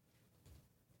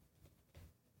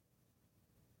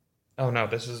 Oh, no,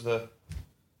 this is the...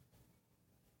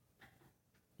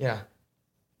 Yeah.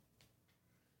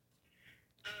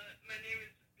 My name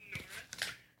is Nora.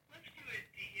 Left you a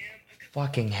DM.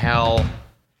 Fucking hell.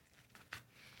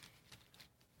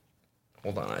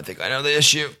 Hold on, I think I know the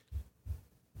issue.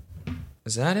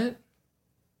 Is that it?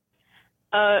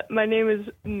 My name is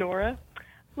Nora.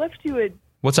 Left you a...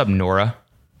 What's up, Nora?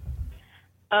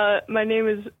 My name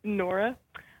is Nora.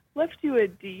 Left you a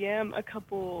DM a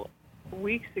couple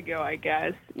weeks ago, I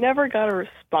guess. Never got a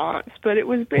response, but it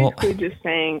was basically just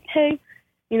saying, hey,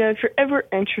 if you're ever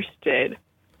interested,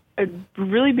 I'd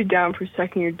really be down for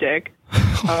sucking your dick.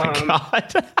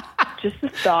 God. Just a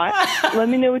thought. Let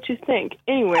me know what you think.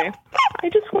 Anyway, I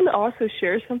just want to also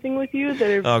share something with you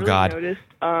that I've noticed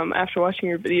after watching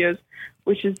your videos,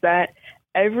 which is that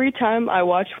every time I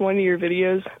watch one of your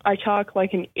videos, I talk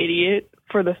like an idiot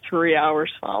for the 3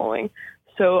 hours following.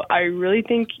 So I really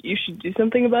think you should do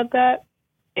something about that,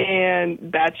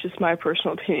 and that's just my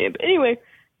personal opinion. But anyway,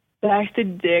 back to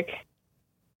dick.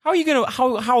 How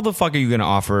the fuck are you gonna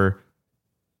offer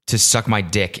to suck my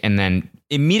dick and then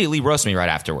immediately roast me right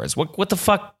afterwards? What the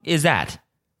fuck is that?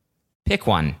 Pick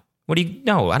one.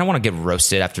 No, I don't want to get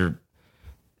roasted after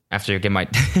you get my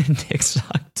dick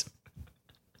sucked.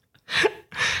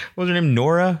 What was her name?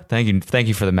 Nora? Thank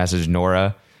you for the message,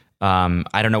 Nora.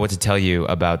 I don't know what to tell you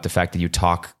about the fact that you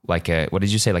talk like what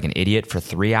did you say, like an idiot for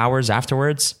 3 hours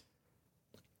afterwards?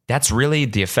 That's really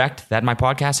the effect that my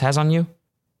podcast has on you?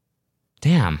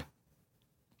 Damn.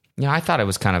 I thought it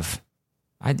was kind of,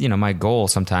 my goal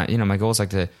sometimes, my goal is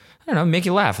like to, make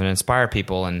you laugh and inspire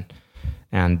people and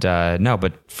no,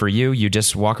 but for you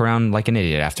just walk around like an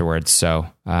idiot afterwards. So,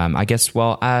 I guess,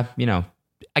 I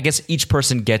guess each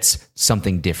person gets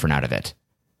something different out of it.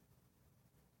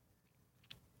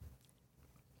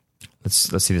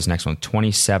 Let's see this next one.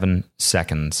 27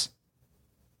 seconds.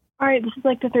 All right, this is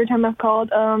like the third time I've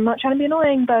called. I'm not trying to be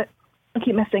annoying, but I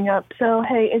keep messing up. So,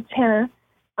 hey, it's Hannah.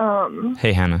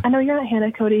 Hey, Hannah. I know you're not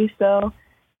Hannah, Cody, so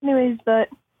anyways, but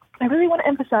I really want to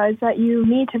emphasize that you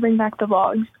need to bring back the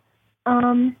vlogs. I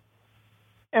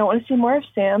want to see more of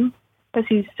Sam, because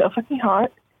he's so fucking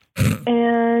hot.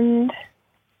 And,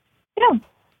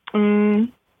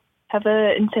 have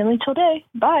an insanely chill day.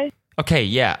 Bye. Okay,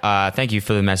 yeah. Thank you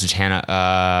for the message,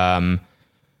 Hannah.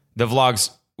 The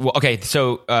vlogs. Well, okay,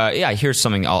 so here's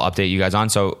something I'll update you guys on.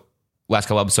 So last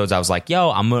couple episodes, I was like, "Yo,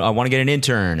 I want to get an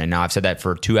intern," and now I've said that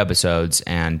for 2 episodes,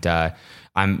 and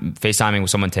I'm FaceTiming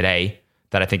with someone today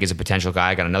that I think is a potential guy.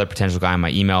 I got another potential guy in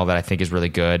my email that I think is really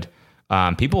good.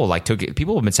 People have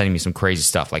been sending me some crazy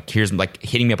stuff. Like here's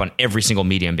hitting me up on every single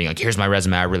medium, being like, "Here's my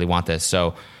resume. I really want this."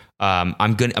 So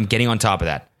I'm getting on top of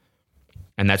that.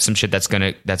 And that's some shit that's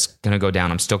gonna go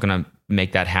down. I'm still gonna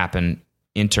make that happen.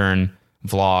 Intern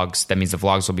vlogs. That means the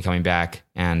vlogs will be coming back.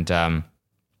 And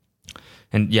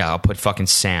yeah, I'll put fucking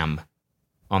Sam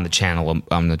on the channel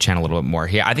a little bit more.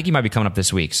 Yeah, I think he might be coming up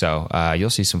this week. So you'll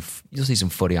see some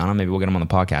footy on him. Maybe we'll get him on the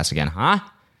podcast again, huh?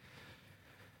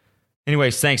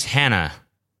 Anyways, thanks, Hannah.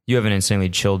 You have an insanely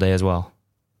chill day as well.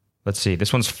 Let's see.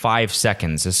 This one's 5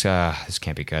 seconds. This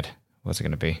can't be good. What's it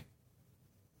gonna be?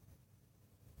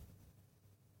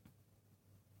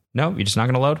 No, you're just not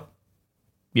going to load?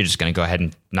 You're just going to go ahead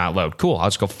and not load. Cool, I'll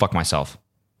just go fuck myself.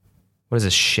 What is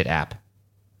this shit app?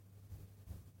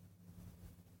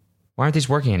 Why aren't these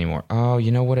working anymore? Oh, you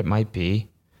know what it might be?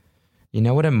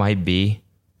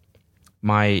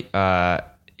 My,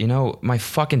 my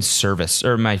fucking service,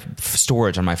 or my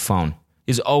storage on my phone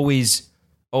is always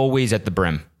at the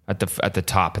brim, at the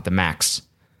top, at the max.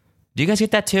 Do you guys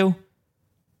get that too?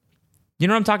 You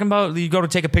know what I'm talking about? You go to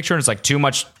take a picture and it's like too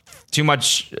much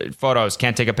photos,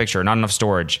 can't take a picture, not enough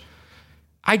storage.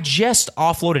 I just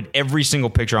offloaded every single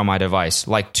picture on my device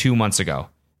like 2 months ago,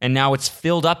 and now it's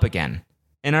filled up again.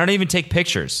 And I don't even take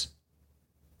pictures.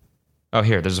 Oh,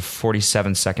 here, there's a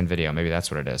 47-second video. Maybe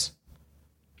that's what it is.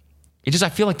 I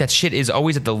feel like that shit is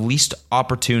always at the least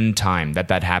opportune time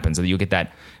that happens. That you'll get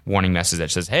that warning message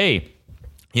that says, hey,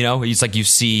 it's like you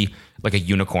see like a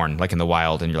unicorn like in the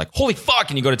wild, and you're like, holy fuck,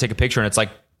 and you go to take a picture and it's like,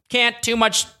 can't, too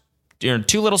much,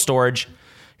 too little storage.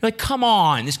 You're like, come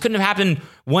on, this couldn't have happened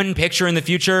one picture in the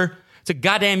future. It's a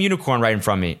goddamn unicorn right in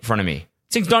front of me.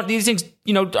 These things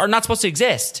are not supposed to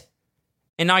exist.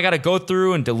 And now I got to go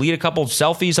through and delete a couple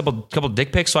selfies, a couple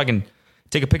dick pics so I can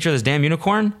take a picture of this damn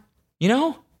unicorn.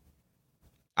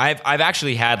 I've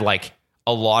actually had like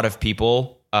a lot of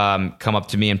people come up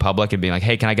to me in public and be like,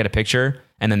 hey, can I get a picture?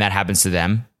 And then that happens to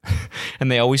them.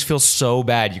 And they always feel so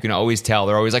bad. You can always tell.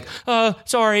 They're always like,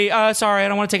 sorry, I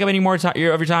don't want to take up any more of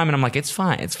your time. And I'm like, it's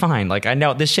fine. Like, I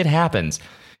know this shit happens.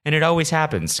 And it always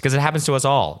happens because it happens to us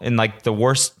all in like the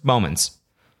worst moments.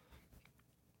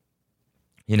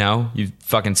 You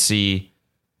fucking see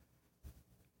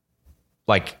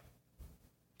like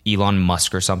Elon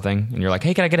Musk or something, and you're like,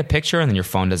 hey, can I get a picture? And then your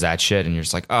phone does that shit, and you're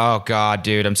just like, oh God,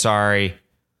 dude, I'm sorry.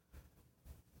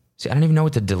 See, I don't even know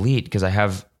what to delete because I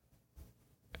have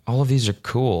all of these are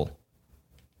cool.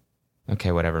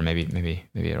 Okay, whatever. Maybe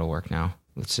it'll work now.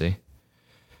 Let's see.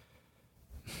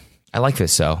 I like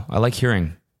this though. I like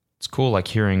hearing. It's cool, like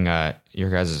hearing your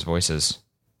guys' voices.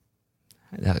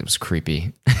 That was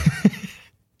creepy.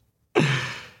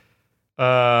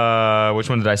 Which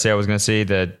one did I say I was going to see?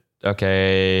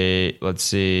 Let's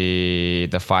see.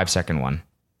 The 5-second one.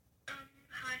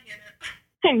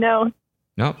 I know.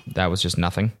 Nope, that was just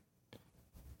nothing.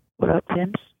 What up,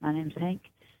 Tim's? My name's Hank.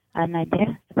 I had an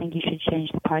idea. I think you should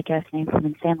change the podcast name from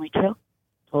Insanely Chill.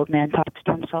 Old man talks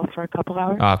to himself for a couple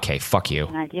hours. Okay, fuck you.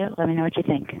 An idea? Let me know what you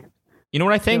think. You know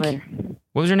what I think?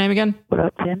 What was your name again? What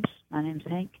up, Tim's? My name's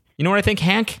Hank. You know what I think,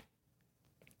 Hank?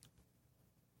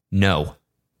 No.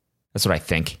 That's what I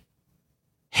think.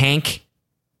 Hank?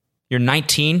 You're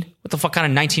 19? What the fuck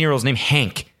kind of 19-year-old's named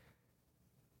Hank?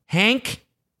 Hank?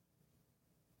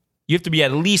 You have to be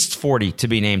at least 40 to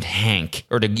be named Hank,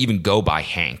 or to even go by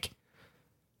Hank.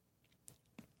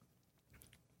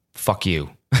 Fuck you.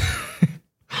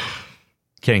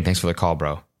 Kidding. Thanks for the call,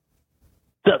 bro.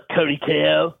 What's up, Cody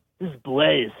KO? This is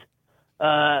Blaze.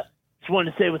 Just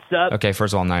wanted to say what's up. Okay,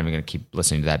 first of all, I'm not even going to keep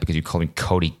listening to that because you called me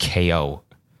Cody KO.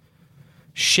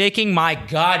 Shaking my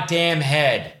goddamn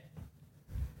head.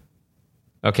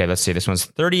 Okay, let's see. This one's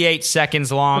 38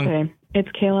 seconds long. Okay, it's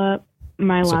Kayla.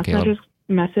 My last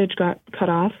message got cut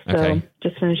off, so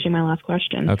just finishing my last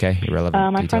question. Okay,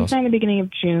 irrelevant my details. friends and I, in the beginning of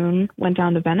June, went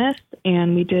down to Venice,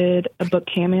 and we did a book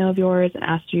cameo of yours and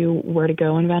asked you where to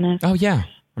go in Venice. Oh, yeah. I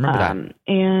remember that.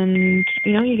 And,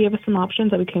 you gave us some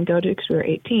options that we couldn't go to because we were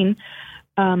 18.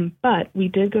 But we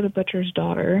did go to Butcher's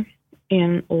Daughter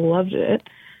and loved it.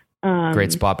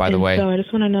 Great spot, by the way. So I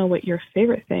just want to know what your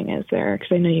favorite thing is there,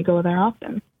 because I know you go there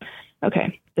often.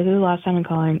 Okay, this is the last time I'm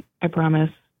calling. I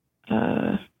promise.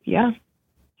 Yeah.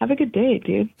 Have a good day,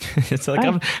 dude. It's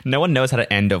like no one knows how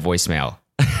to end a voicemail.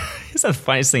 It's the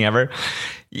funniest thing ever.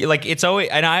 It's always,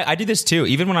 and I do this too.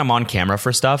 Even when I'm on camera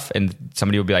for stuff, and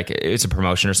somebody will be like, it's a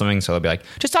promotion or something, so they'll be like,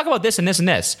 just talk about this and this and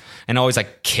this, and I always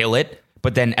kill it.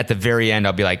 But then at the very end,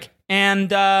 I'll be like, and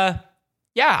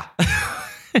yeah.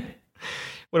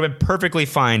 Would have been perfectly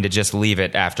fine to just leave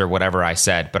it after whatever I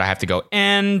said, but I have to go,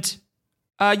 and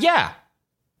yeah.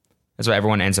 That's why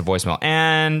everyone ends a voicemail.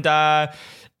 And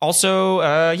also,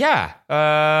 yeah.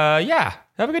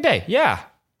 Have a good day. Yeah.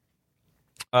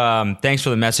 Thanks for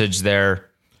the message there,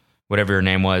 whatever your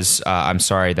name was. I'm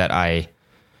sorry that I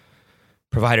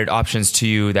provided options to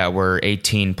you that were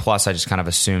 18 plus. I just kind of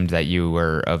assumed that you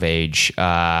were of age.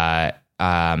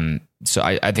 So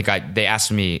I think they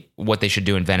asked me what they should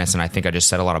do in Venice, and I think I just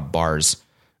said a lot of bars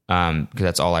because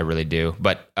that's all I really do.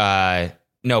 But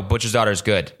no, Butcher's Daughter is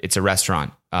good. It's a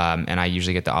restaurant, and I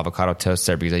usually get the avocado toast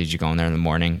there because I usually go in there in the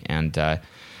morning. And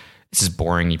this is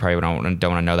boring. You probably don't want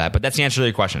to know that, but that's the answer to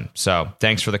your question. So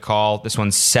thanks for the call. This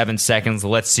one's 7 seconds.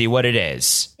 Let's see what it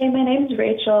is. Hey, my name's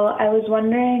Rachel. I was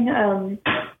wondering,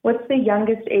 what's the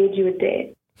youngest age you would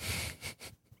date?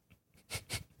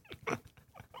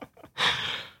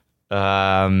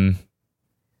 I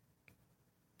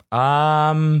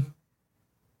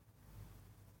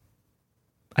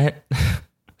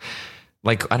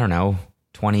don't know,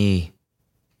 20.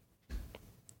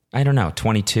 I don't know,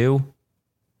 22.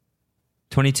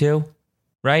 22,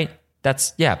 right?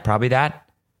 That's probably that.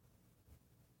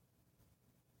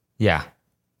 Yeah.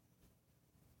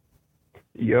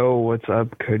 Yo, what's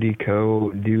up, Cody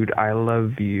Co? Dude, I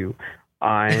love you.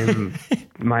 My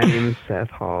name is Seth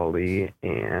Hawley,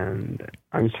 and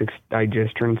I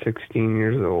just turned 16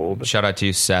 years old. Shout out to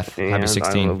you, Seth. Happy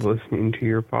 16. I love listening to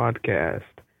your podcast.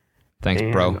 Thanks,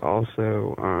 bro.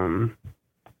 Also,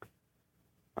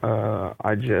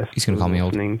 I just he's gonna call me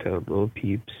old. Listening to Lil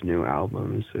Peep's new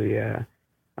album, so yeah.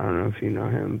 I don't know if you know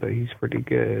him, but he's pretty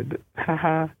good.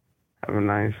 Haha. Have a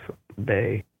nice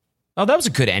day. Oh, that was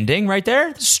a good ending right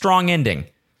there. Strong ending.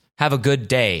 Have a good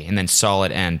day, and then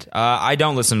solid end. I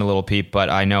don't listen to Lil Peep,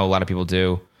 but I know a lot of people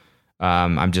do.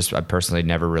 I personally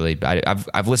never really.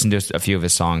 I've listened to a few of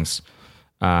his songs,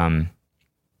 and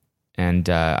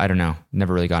I don't know,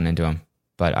 never really gotten into him.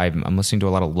 But I'm listening to a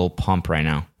lot of Lil Pump right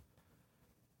now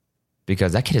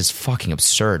because that kid is fucking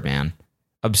absurd, man.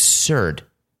 Absurd.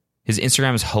 His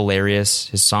Instagram is hilarious.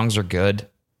 His songs are good.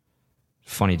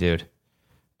 Funny dude.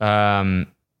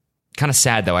 Kind of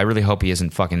sad though. I really hope he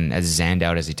isn't fucking as zanned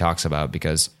out as he talks about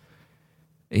because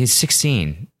he's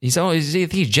 16. I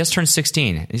think he just turned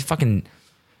 16.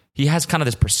 He has kind of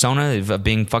this persona of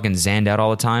being fucking zanned out all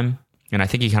the time, and I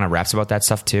think he kind of raps about that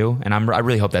stuff too. And I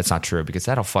really hope that's not true because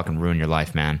that'll fucking ruin your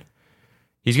life, man.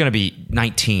 He's gonna be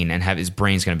 19 and his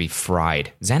brain's gonna be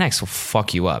fried. Xanax will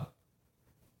fuck you up.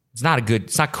 It's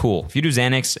not cool. If you do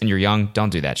Xanax and you're young,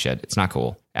 don't do that shit. It's not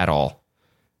cool at all.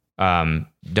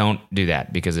 Don't do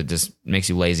that because it just makes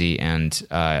you lazy and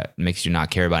makes you not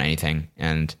care about anything.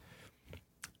 And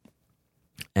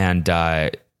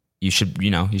you should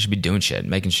be doing shit,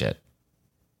 making shit.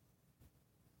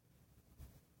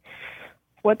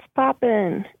 What's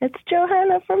poppin'? It's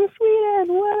Johanna from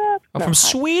Sweden. What up? Oh, from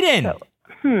Sweden.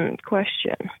 So,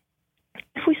 question.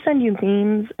 If we send you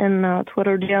memes and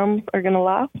Twitter DMs, are you going to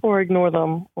laugh or ignore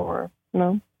them or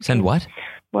no? Send what?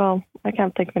 Well, I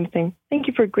can't think of anything. Thank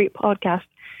you for a great podcast.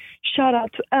 Shout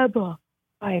out to Ebba.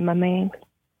 Bye, my man.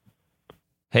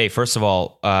 Hey, first of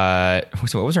all,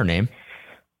 what was her name?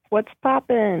 What's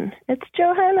poppin'? It's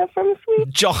Johanna from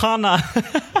Sweden. Johanna.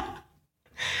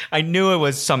 I knew it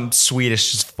was some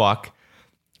Swedish as fuck.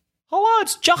 Hello,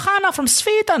 it's Johanna from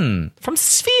Sweden. From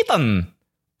Sweden.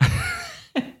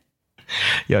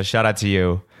 Yo, shout out to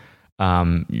you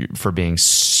for being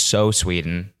so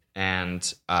Sweden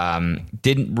and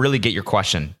didn't really get your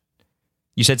question.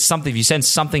 You said something. If you sent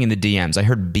something in the DMs, I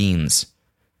heard beans.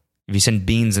 If you send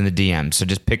beans in the DMs, so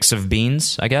just pics of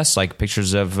beans, I guess, like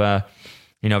pictures of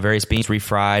various beans,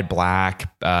 refried,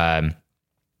 black, other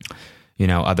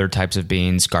types of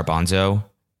beans, garbanzo.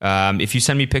 If you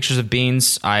send me pictures of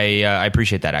beans, I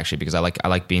appreciate that actually because I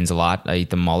like beans a lot. I eat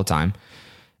them all the time,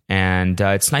 and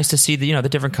it's nice to see the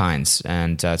different kinds.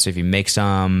 And so if you make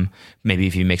some, maybe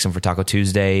if you make some for Taco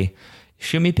Tuesday,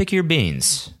 shoot me a pic of your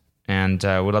beans, and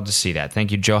would love to see that.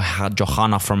 Thank you,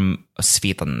 Johanna from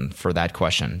Sweden, for that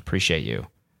question. Appreciate you.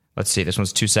 Let's see. This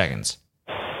one's 2 seconds.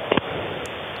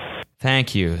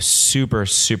 Thank you. Super,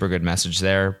 super good message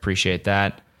there. Appreciate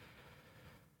that.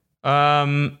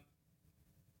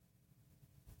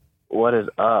 What is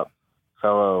up,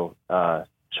 fellow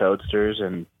Chodesters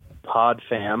and Pod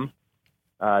fam?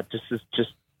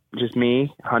 Just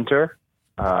me, Hunter.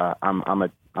 I'm a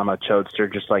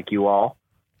Chodester just like you all.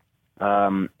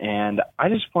 And I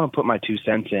just want to put my 2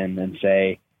 cents in and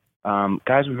say,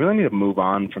 guys, we really need to move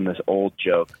on from this old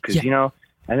joke because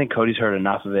I think Cody's heard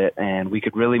enough of it, and we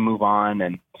could really move on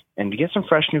and get some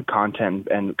fresh new content.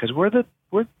 And because we're the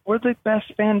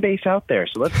best fan base out there,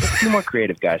 so let's be more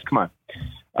creative, guys. Come on.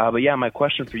 But yeah, my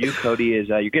question for you, Cody, is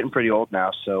you're getting pretty old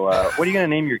now. So what are you going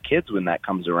to name your kids when that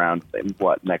comes around? In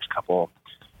next couple,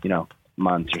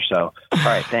 months or so? All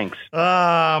right, thanks.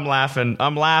 I'm laughing.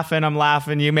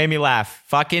 You made me laugh.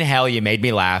 Fucking hell, you made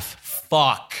me laugh.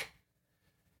 Fuck.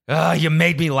 You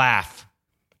made me laugh.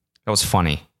 That was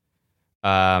funny.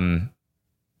 That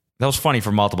was funny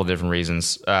for multiple different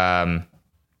reasons.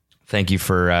 Thank you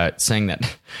for saying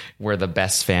that we're the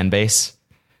best fan base.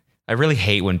 I really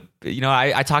hate when,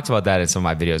 I talked about that in some of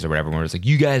my videos or whatever, where it's like,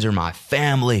 you guys are my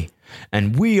family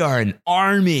and we are an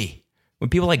army. When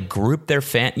people like group their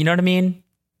fan, you know what I mean?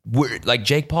 We're like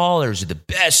Jake Paul, are the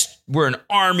best. We're an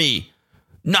army,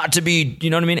 not to be,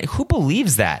 you know what I mean? Who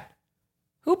believes that?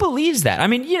 Who believes that? I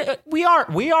mean, we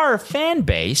are a fan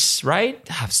base, right?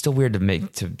 It's still weird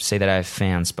to say that I have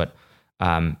fans, but so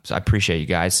I appreciate you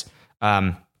guys.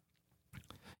 But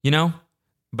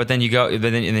then you talked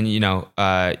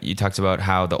about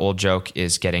how the old joke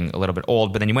is getting a little bit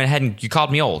old, but then you went ahead and you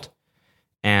called me old.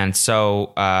 And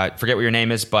so, forget what your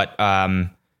name is, but that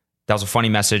was a funny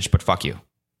message, but fuck you.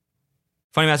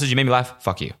 Funny message, you made me laugh,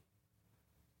 fuck you.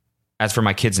 As for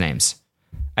my kids' names,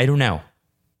 I don't know.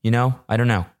 I don't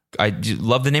know. I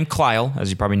love the name Kyle,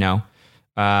 as you probably know.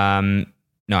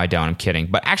 No, I don't. I'm kidding.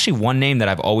 But actually, one name that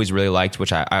I've always really liked,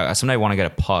 which I someday want to get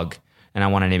a pug, and I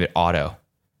want to name it Otto.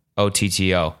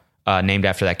 OTTO, named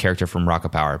after that character from Rocket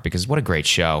Power, because what a great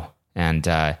show. And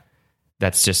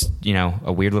that's just,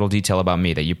 a weird little detail about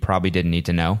me that you probably didn't need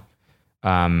to know.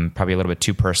 Probably a little bit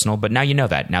too personal, but now you know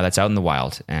that. Now that's out in the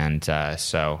wild. And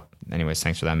so anyways,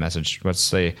 thanks for that message. Let's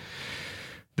see.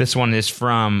 This one is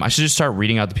from, I should just start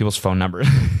reading out the people's phone numbers.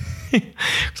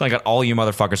 So I got all you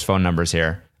motherfuckers' phone numbers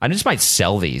here. I just might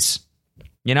sell these.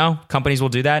 Companies will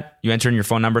do that. You enter in your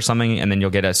phone number or something, and then you'll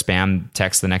get a spam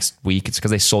text the next week. It's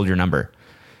because they sold your number.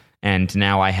 And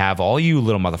now I have all you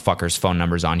little motherfuckers' phone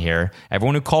numbers on here.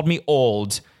 Everyone who called me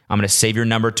old, I'm going to save your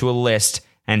number to a list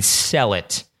and sell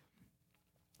it.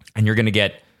 And you're going to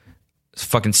get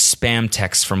fucking spam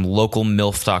texts from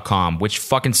localmilf.com, which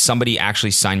fucking somebody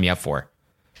actually signed me up for.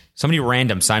 Somebody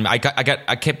random signed me. I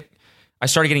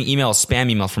started getting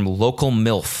spam emails from Local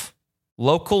MILF.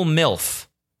 Local MILF.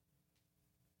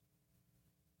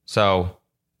 So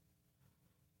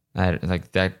that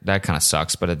kind of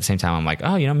sucks, but at the same time, I'm like,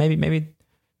 oh, maybe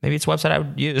it's a website I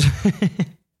would use.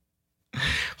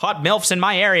 Hot MILFs in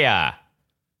my area.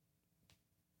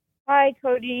 Hi,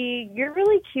 Cody. You're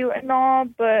really cute and all,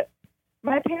 but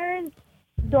my parents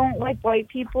don't like white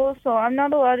people, so I'm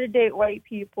not allowed to date white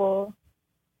people.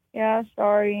 Yeah,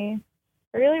 sorry.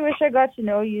 I really wish I got to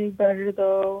know you better,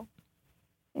 though.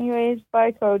 Anyways,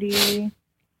 bye, Cody.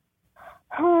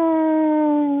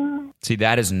 See,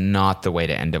 that is not the way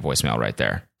to end a voicemail right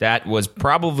there. That was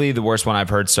probably the worst one I've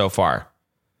heard so far.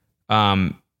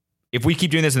 if we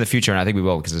keep doing this in the future, and I think we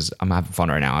will because I'm having fun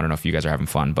right now. I don't know if you guys are having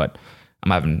fun, but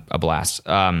I'm having a blast.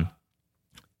 I'm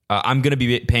going to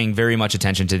be paying very much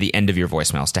attention to the end of your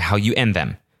voicemails, to how you end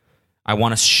them. I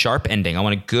want a sharp ending. I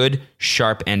want a good,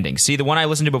 sharp ending. See, the one I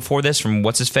listened to before this from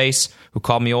What's-His-Face, who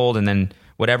called me old and then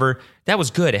whatever, that was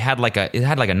good. It had like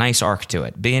a nice arc to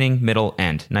it. Beginning, middle,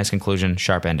 end. Nice conclusion,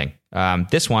 sharp ending.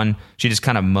 This one, she just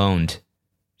kind of moaned.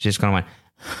 She just kind of went,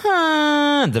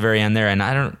 huh, at the very end there, and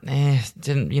I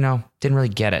didn't really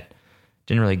get it.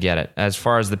 Didn't really get it. As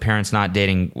far as the parents not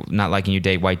liking you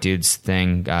date white dudes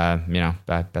thing,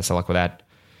 best of luck with that.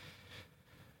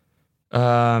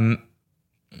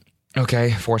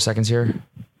 Okay, 4 seconds here.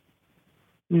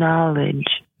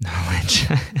 Knowledge.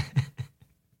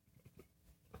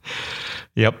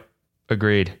 Yep,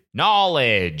 agreed.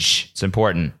 Knowledge. It's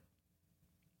important.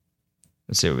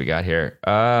 Let's see what we got here.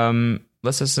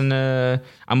 Let's listen.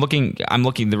 I'm looking.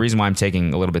 The reason why I'm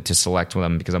taking a little bit to select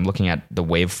them because I'm looking at the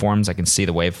waveforms. I can see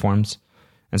the waveforms,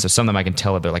 and so some of them I can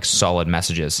tell if they're like solid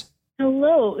messages.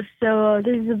 Hello. So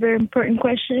this is a very important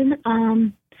question.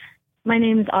 My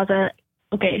name is Aza.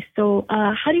 Okay, so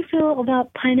how do you feel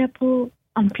about pineapple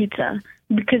on pizza?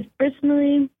 Because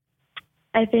personally,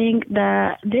 I think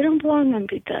that they don't belong on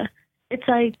pizza. It's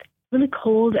like really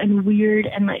cold and weird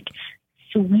and like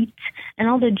sweet, and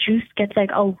all the juice gets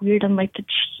like all weird and like the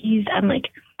cheese and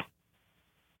like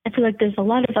I feel like there's a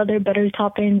lot of other better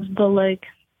toppings, but like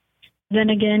then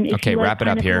again, if you wrap like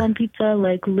it up here. On pizza,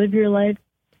 like live your life.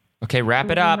 Okay, wrap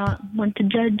it up. Not want to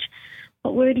judge,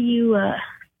 but where do you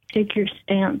take your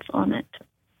stance on it?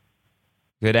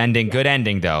 Good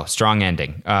ending though. Strong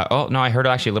ending. Oh no, I heard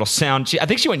actually a little sound. I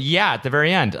think she went yeah at the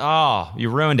very end. Oh,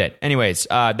 you ruined it. Anyways,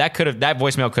 that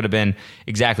voicemail could have been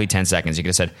exactly 10 seconds. You could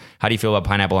have said, "How do you feel about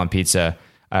pineapple on pizza?"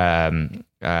 But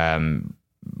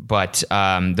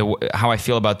how I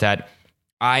feel about that,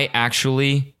 I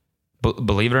actually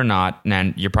believe it or not,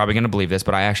 and you're probably going to believe this,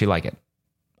 but I actually like it.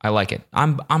 I like it.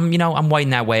 I'm white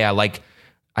in that way. I like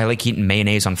eating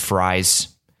mayonnaise on fries.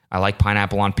 I like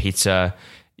pineapple on pizza.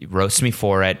 Roast me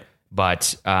for it,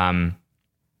 but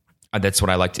that's what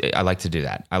I like. I like to do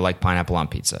that. I like pineapple on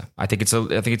pizza. I think it's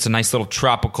a nice little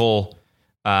tropical,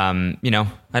 tropical.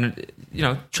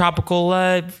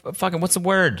 Fucking what's the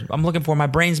word I'm looking for? My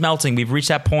brain's melting. We've reached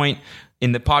that point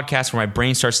in the podcast where my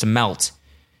brain starts to melt.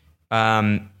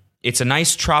 It's a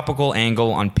nice tropical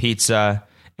angle on pizza,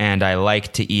 and I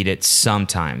like to eat it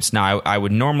sometimes. Now, I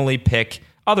would normally pick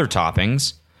other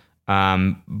toppings.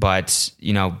 But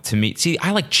to me, see, I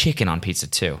like chicken on pizza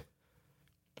too.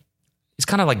 It's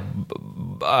kind of like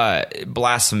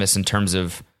blasphemous in terms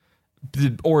of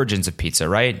the origins of pizza,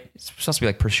 right? It's supposed to be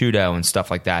like prosciutto and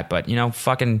stuff like that, but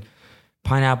fucking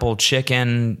pineapple,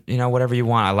 chicken, whatever you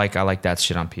want. I like that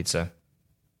shit on pizza.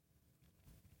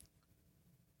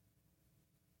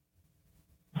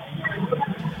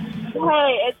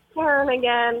 Hey, it's Karen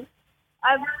again.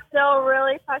 I'm still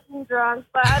really fucking drunk,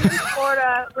 but I'm in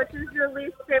Florida, which is your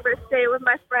least favorite state with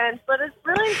my friends. But it's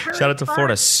really shout out to fun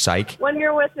Florida, psych. when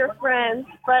you're with your friends.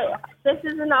 But this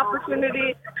is an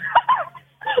opportunity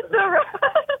to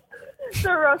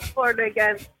roast Florida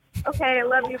again. Okay, I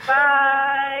love you.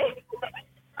 Bye.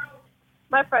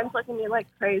 My friend's looking at me like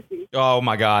crazy. Oh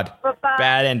my god. But bye.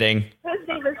 Bad ending. His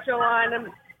name is Joanne. And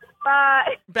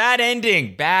bye. Bad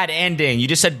ending. You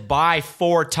just said bye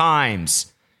 4 times.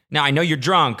 Now, I know you're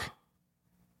drunk,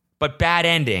 but bad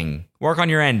ending. Work on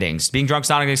your endings. Being drunk's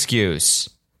not an excuse.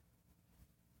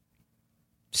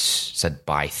 Said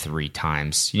bye 3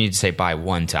 times. You need to say bye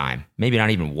 1 time. Maybe not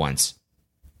even once.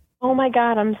 Oh my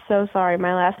god, I'm so sorry.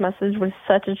 My last message was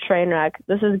such a train wreck.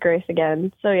 This is Grace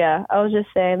again. So yeah, I was just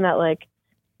saying that, like,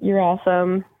 you're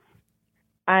awesome.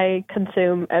 I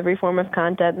consume every form of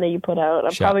content that you put out.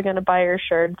 I'm probably going to buy your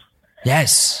shirts.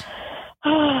 Yes.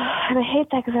 And I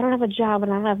hate that because I don't have a job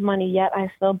and I don't have money yet.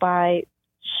 I still buy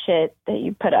shit that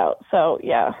you put out. So,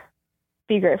 yeah,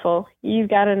 be grateful. You've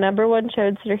got a #1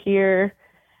 Chodester here.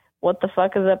 What the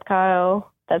fuck is up,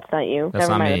 Kyle? That's not you. That's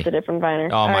Never not mind. me. It's a different Viner.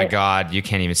 Oh, my God. You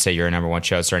can't even say you're a #1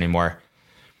 Chodester anymore.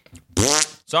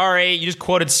 Sorry, you just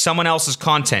quoted someone else's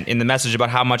content in the message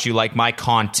about how much you like my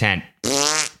content.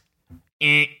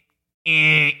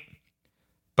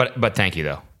 But thank you,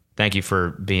 though. Thank you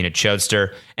for being a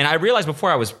Chodester. And I realized before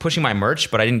I was pushing my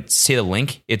merch, but I didn't see the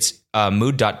link. It's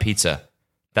mood.pizza.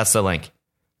 That's the link.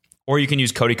 Or you can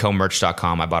use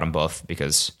CodyComerch.com. I bought them both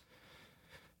because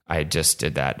I just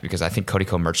did that. Because I think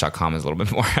CodyComerch.com is a little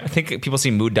bit more. I think people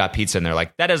see mood.pizza and they're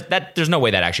like, there's no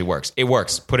way that actually works. It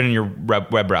works. Put it in your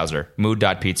web browser,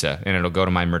 mood.pizza, and it'll go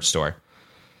to my merch store.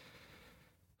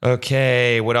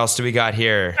 Okay, what else do we got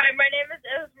here? Hi, my name is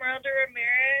Esmeralda Ramirez.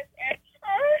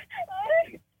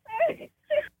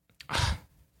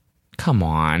 Come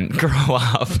on, grow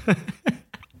up.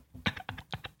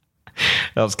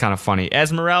 That was kind of funny.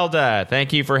 Esmeralda,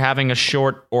 thank you for having a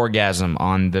short orgasm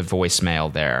on the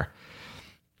voicemail there.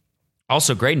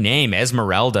 Also, great name,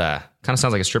 Esmeralda. Kind of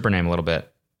sounds like a stripper name a little bit.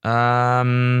 So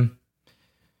I'm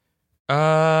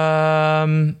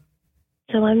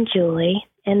Julie,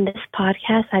 and this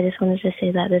podcast, I just wanted to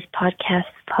say that this podcast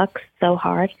fucks so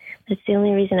hard. That's the only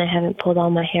reason I haven't pulled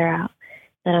all my hair out,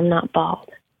 that I'm not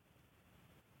bald.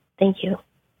 Thank you.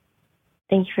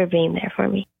 Thank you for being there for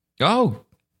me. Oh,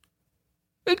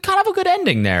 it kind of a good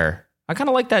ending there. I kind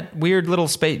of like that weird little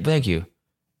space. Thank you.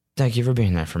 Thank you for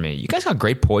being there for me. You guys got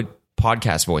great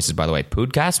podcast voices, by the way.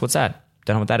 Podcast? What's that?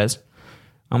 Don't know what that is.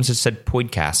 I almost just said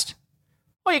podcast.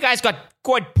 Oh, you guys got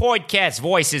good podcast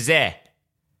voices there.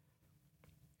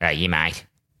 Hey, you mate.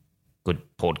 Good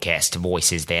podcast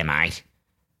voices there, mate.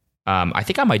 I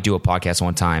think I might do a podcast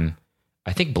one time.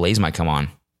 I think Blaze might come on.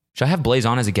 Should I have Blaze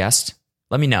on as a guest?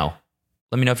 Let me know.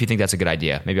 Let me know if you think that's a good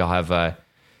idea. Maybe I'll have...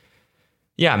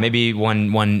 maybe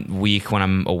one week when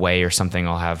I'm away or something,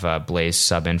 I'll have Blaze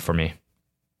sub in for me.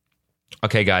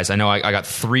 Okay, guys, I know I got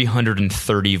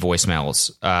 330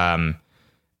 voicemails,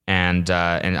 and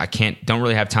I don't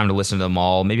really have time to listen to them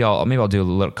all. Maybe I'll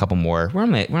do a couple more. We're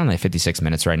only 56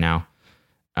 minutes right now,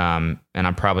 and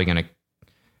I'm probably gonna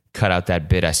cut out that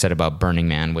bit I said about Burning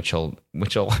Man, which'll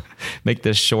make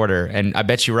this shorter. And I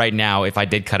bet you right now, if I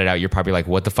did cut it out, you're probably like,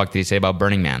 "What the fuck did he say about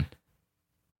Burning Man?"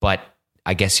 But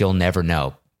I guess you'll never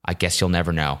know. I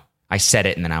said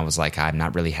it, and then I was like, I'm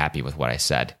not really happy with what I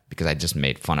said because I just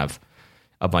made fun of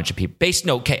a bunch of people. I'm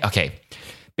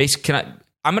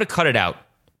going to cut it out,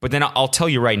 but then I'll tell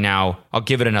you right now, I'll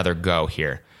give it another go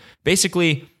here.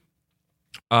 Basically,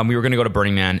 we were going to go to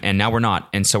Burning Man, and now we're not,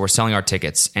 and so we're selling our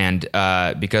tickets. And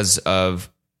because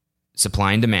of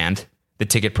supply and demand, the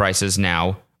ticket prices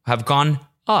now have gone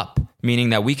up, meaning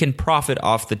that we can profit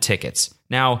off the tickets.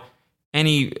 Now,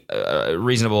 any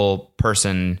reasonable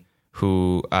person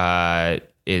who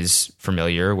is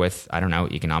familiar with, I don't know,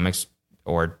 economics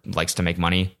or likes to make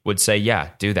money would say, yeah,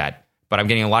 do that. But I'm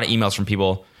getting a lot of emails from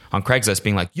people on Craigslist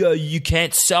being like, yeah, you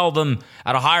can't sell them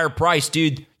at a higher price,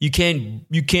 dude. You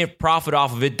can't profit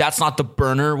off of it. That's not the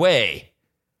burner way.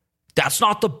 That's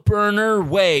not the burner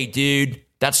way, dude.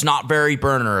 That's not very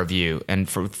burner of you. And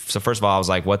so first of all, I was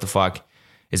like, what the fuck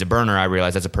is a burner? I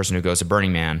realized that's a person who goes to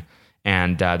Burning Man.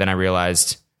 And then I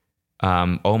realized,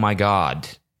 oh my God,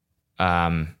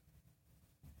 I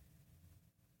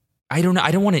don't know.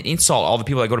 I don't want to insult all the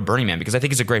people that go to Burning Man because I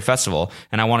think it's a great festival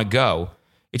and I want to go.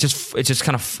 It's just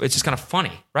kind of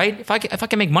funny, right? If I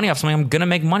can make money off something, I'm gonna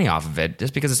make money off of it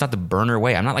just because it's not the burner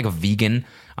way. I'm not like a vegan.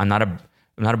 I'm not a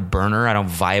burner. I don't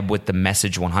vibe with the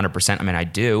message 100%. I mean, I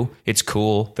do. It's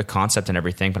cool, the concept and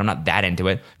everything, but I'm not that into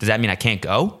it. Does that mean I can't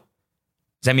go?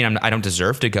 Does that mean I don't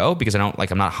deserve to go because I'm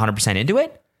not 100% into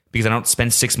it? Because I don't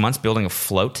spend 6 months building a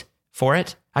float for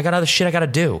it? I got other shit I got to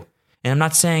do. And I'm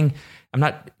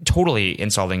not totally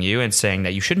insulting you and saying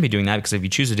that you shouldn't be doing that because if you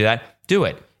choose to do that, do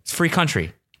it. It's a free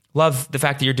country. Love the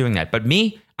fact that you're doing that. But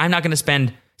me, I'm not going to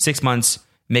spend 6 months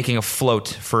making a float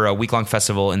for a week-long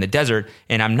festival in the desert,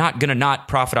 and I'm not going to not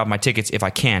profit off my tickets if I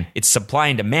can. It's supply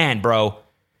and demand, bro.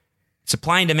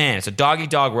 Supply and demand. It's a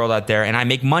dog-eat-dog world out there, and I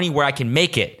make money where I can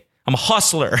make it. I'm a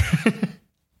hustler.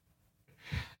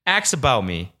 Ask about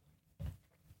me.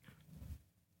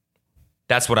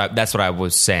 That's what I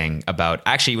was saying about.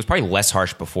 Actually, it was probably less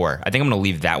harsh before. I think I'm going to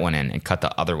leave that one in and cut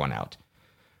the other one out.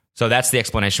 So that's the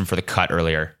explanation for the cut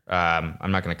earlier.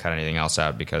 I'm not going to cut anything else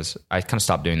out because I kind of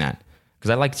stopped doing that because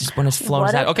I like just when it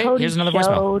flows out. Okay, here's another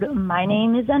voicemail. My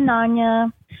name is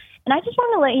Ananya, and I just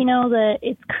want to let you know that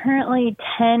it's currently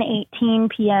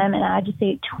 10:18 p.m. and I just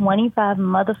ate 25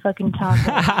 motherfucking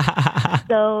tacos.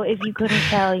 So if you couldn't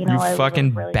tell, you're I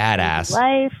fucking really badass.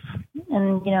 Life,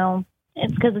 and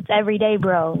it's because it's every day,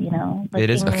 bro. It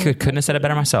is. I couldn't have said it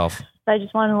better myself. So I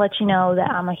just want to let you know that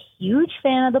I'm a huge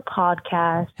fan of the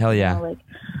podcast. Hell yeah.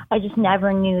 I just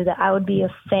never knew that I would be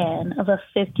a fan of a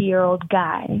 50-year-old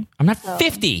guy. I'm not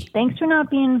 50. Thanks for not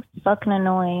being fucking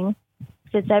annoying.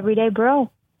 It's everyday, bro.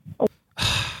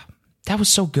 That was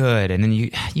so good. And then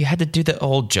you had to do the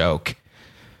old joke.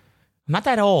 I'm not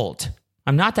that old.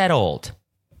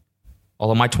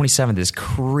 Although my 27th is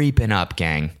creeping up,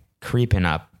 gang. Creeping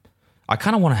up. I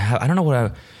kind of want to have, I don't know what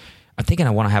I'm thinking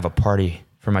I want to have a party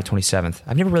for my 27th.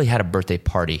 I've never really had a birthday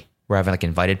party where I've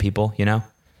invited people, because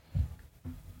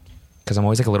I'm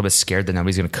always a little bit scared that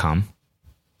nobody's going to come.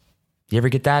 You ever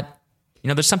get that?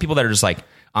 There's some people that are just like,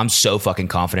 I'm so fucking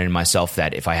confident in myself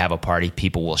that if I have a party,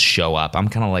 people will show up. I'm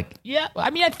kind of like, yeah, I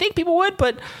mean, I think people would,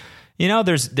 but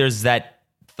there's that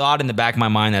thought in the back of my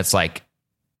mind that's like,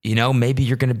 maybe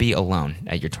you're going to be alone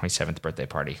at your 27th birthday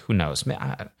party. Who knows?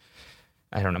 I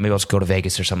don't know. Maybe I'll just go to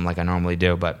Vegas or something like I normally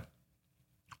do. But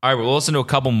all right, we'll listen to a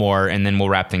couple more and then we'll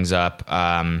wrap things up.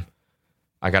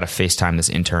 I got to FaceTime this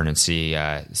intern and see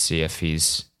if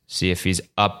he's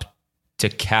up to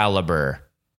caliber.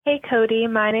 Hey, Cody.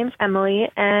 My name's Emily,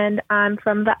 and I'm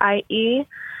from the IE.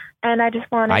 And I just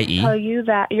want to tell you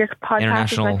that your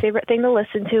podcast is my favorite thing to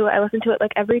listen to. I listen to it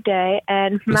like every day.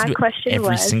 And my question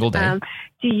was, single day.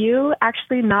 Do you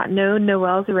actually not know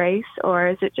Noelle's race, or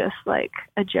is it just like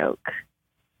a joke?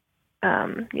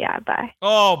 Yeah, bye.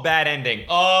 Oh, bad ending.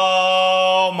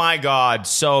 Oh my God,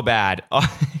 so bad.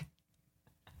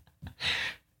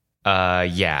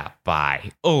 Yeah,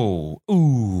 bye.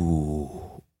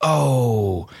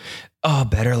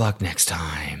 Better luck next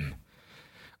time.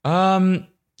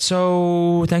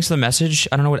 So thanks for the message.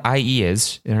 I don't know what IE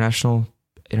is. Internet Explorer.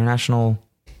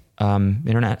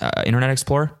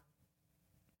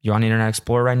 You on Internet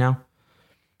Explorer right now?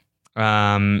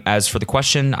 As for the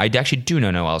question, I actually do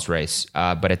know Noelle's race,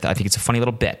 but I think it's a funny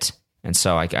little bit, and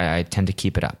so I tend to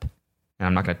keep it up. And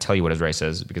I'm not going to tell you what his race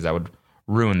is because that would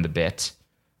ruin the bit.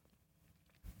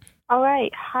 All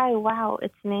right. Hi. Wow.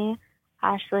 It's me,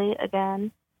 Ashley,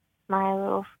 again. My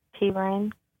little pea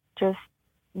brain just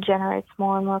generates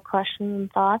more and more questions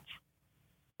and thoughts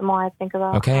the more I think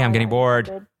about. Okay, I'm getting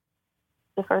bored.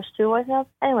 The first two voicemails.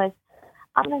 Anyways,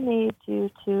 I'm going to need you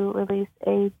to release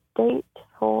a date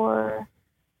for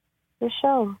the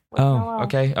show.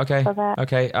 Okay.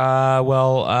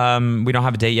 We don't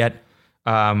have a date yet.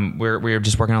 We're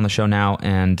just working on the show now,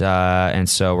 and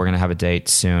so we're gonna have a date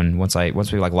soon. Once we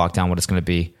like lock down what it's gonna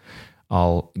be,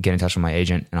 I'll get in touch with my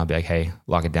agent and I'll be like, hey,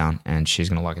 lock it down, and she's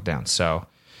gonna lock it down. So,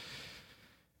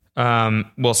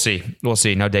 we'll see.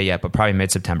 No date yet, but probably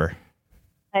mid-September.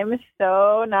 I'm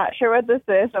so not sure what this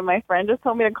is, but my friend just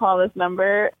told me to call this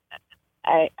number.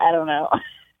 I don't know.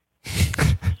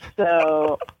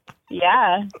 So,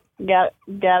 yeah,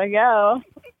 gotta go.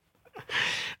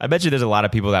 I bet you there's a lot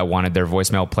of people that wanted their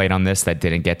voicemail played on this that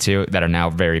didn't get to, that are now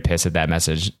very pissed at that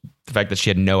message. The fact that she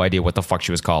had no idea what the fuck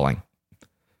she was calling.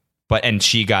 And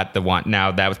she got the one.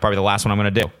 Now, that was probably the last one I'm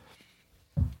going to do.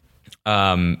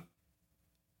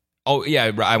 Oh,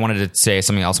 yeah, I wanted to say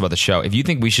something else about the show. If you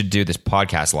think we should do this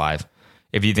podcast live,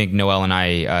 if you think Noelle and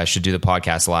I should do the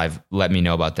podcast live, let me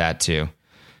know about that too.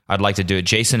 I'd like to do it.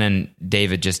 Jason and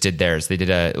David just did theirs. They did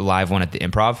a live one at the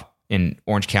Improv in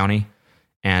Orange County,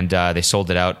 and they sold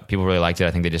it out. People really liked it.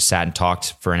 I think they just sat and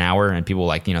talked for an hour, and people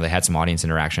they had some audience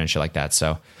interaction and shit like that.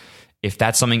 So if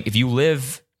that's something, if you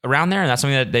live around there and that's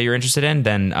something that you're interested in,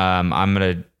 then I'm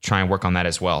going to try and work on that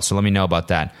as well. So let me know about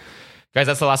that. Guys,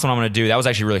 that's the last one I'm going to do. That was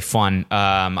actually really fun.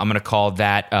 I'm going to call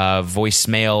that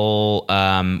voicemail.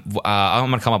 I'm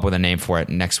going to come up with a name for it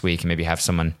next week and maybe have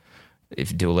someone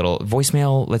do a little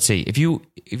voicemail. Let's see. If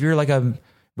you're like a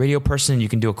radio person, you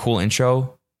can do a cool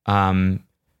intro that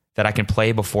I can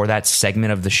play before that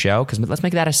segment of the show. Because let's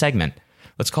make that a segment.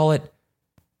 Let's call it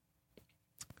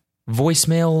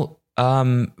voicemail.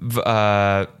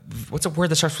 What's a word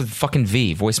that starts with fucking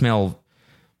V? Voicemail.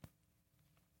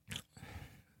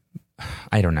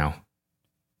 I don't know.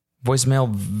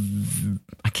 Voicemail.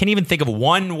 I can't even think of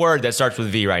one word that starts with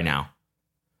V right now.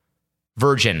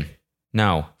 Virgin.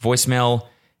 No. Voicemail.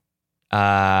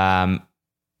 Voicemail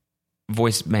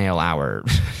hour.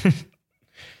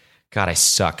 God, I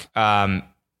suck.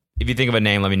 If you think of a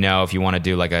name, let me know. If you want to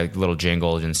do like a little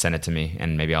jingle, and send it to me,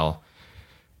 and maybe I'll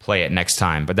play it next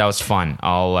time. But that was fun.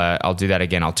 I'll do that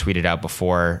again. I'll tweet it out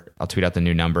before. I'll tweet out the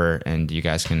new number, and you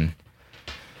guys can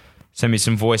send me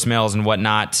some voicemails and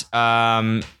whatnot.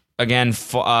 Again,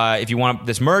 if you want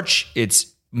this merch,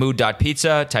 it's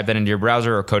mood.pizza. Type that into your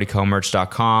browser, or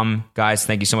codycomerch.com. Guys,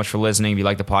 thank you so much for listening. If you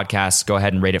like the podcast, go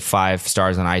ahead and rate it 5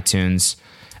 stars on iTunes.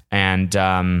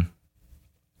 And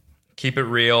keep it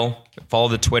real. Follow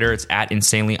the Twitter. It's at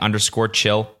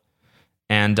insanely_chill.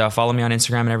 And follow me on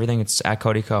Instagram and everything. It's at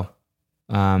CodyCo.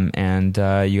 And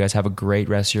you guys have a great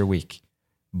rest of your week.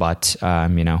 But,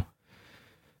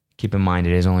 keep in mind,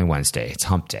 it is only Wednesday. It's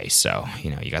hump day. So,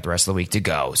 you got the rest of the week to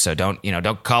go. So don't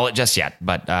call it just yet.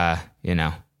 But,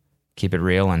 keep it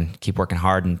real and keep working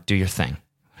hard and do your thing.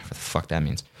 Whatever the fuck that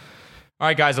means. All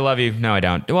right, guys, I love you. No, I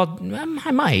don't. Well,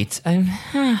 I might.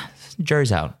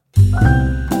 Jury's out.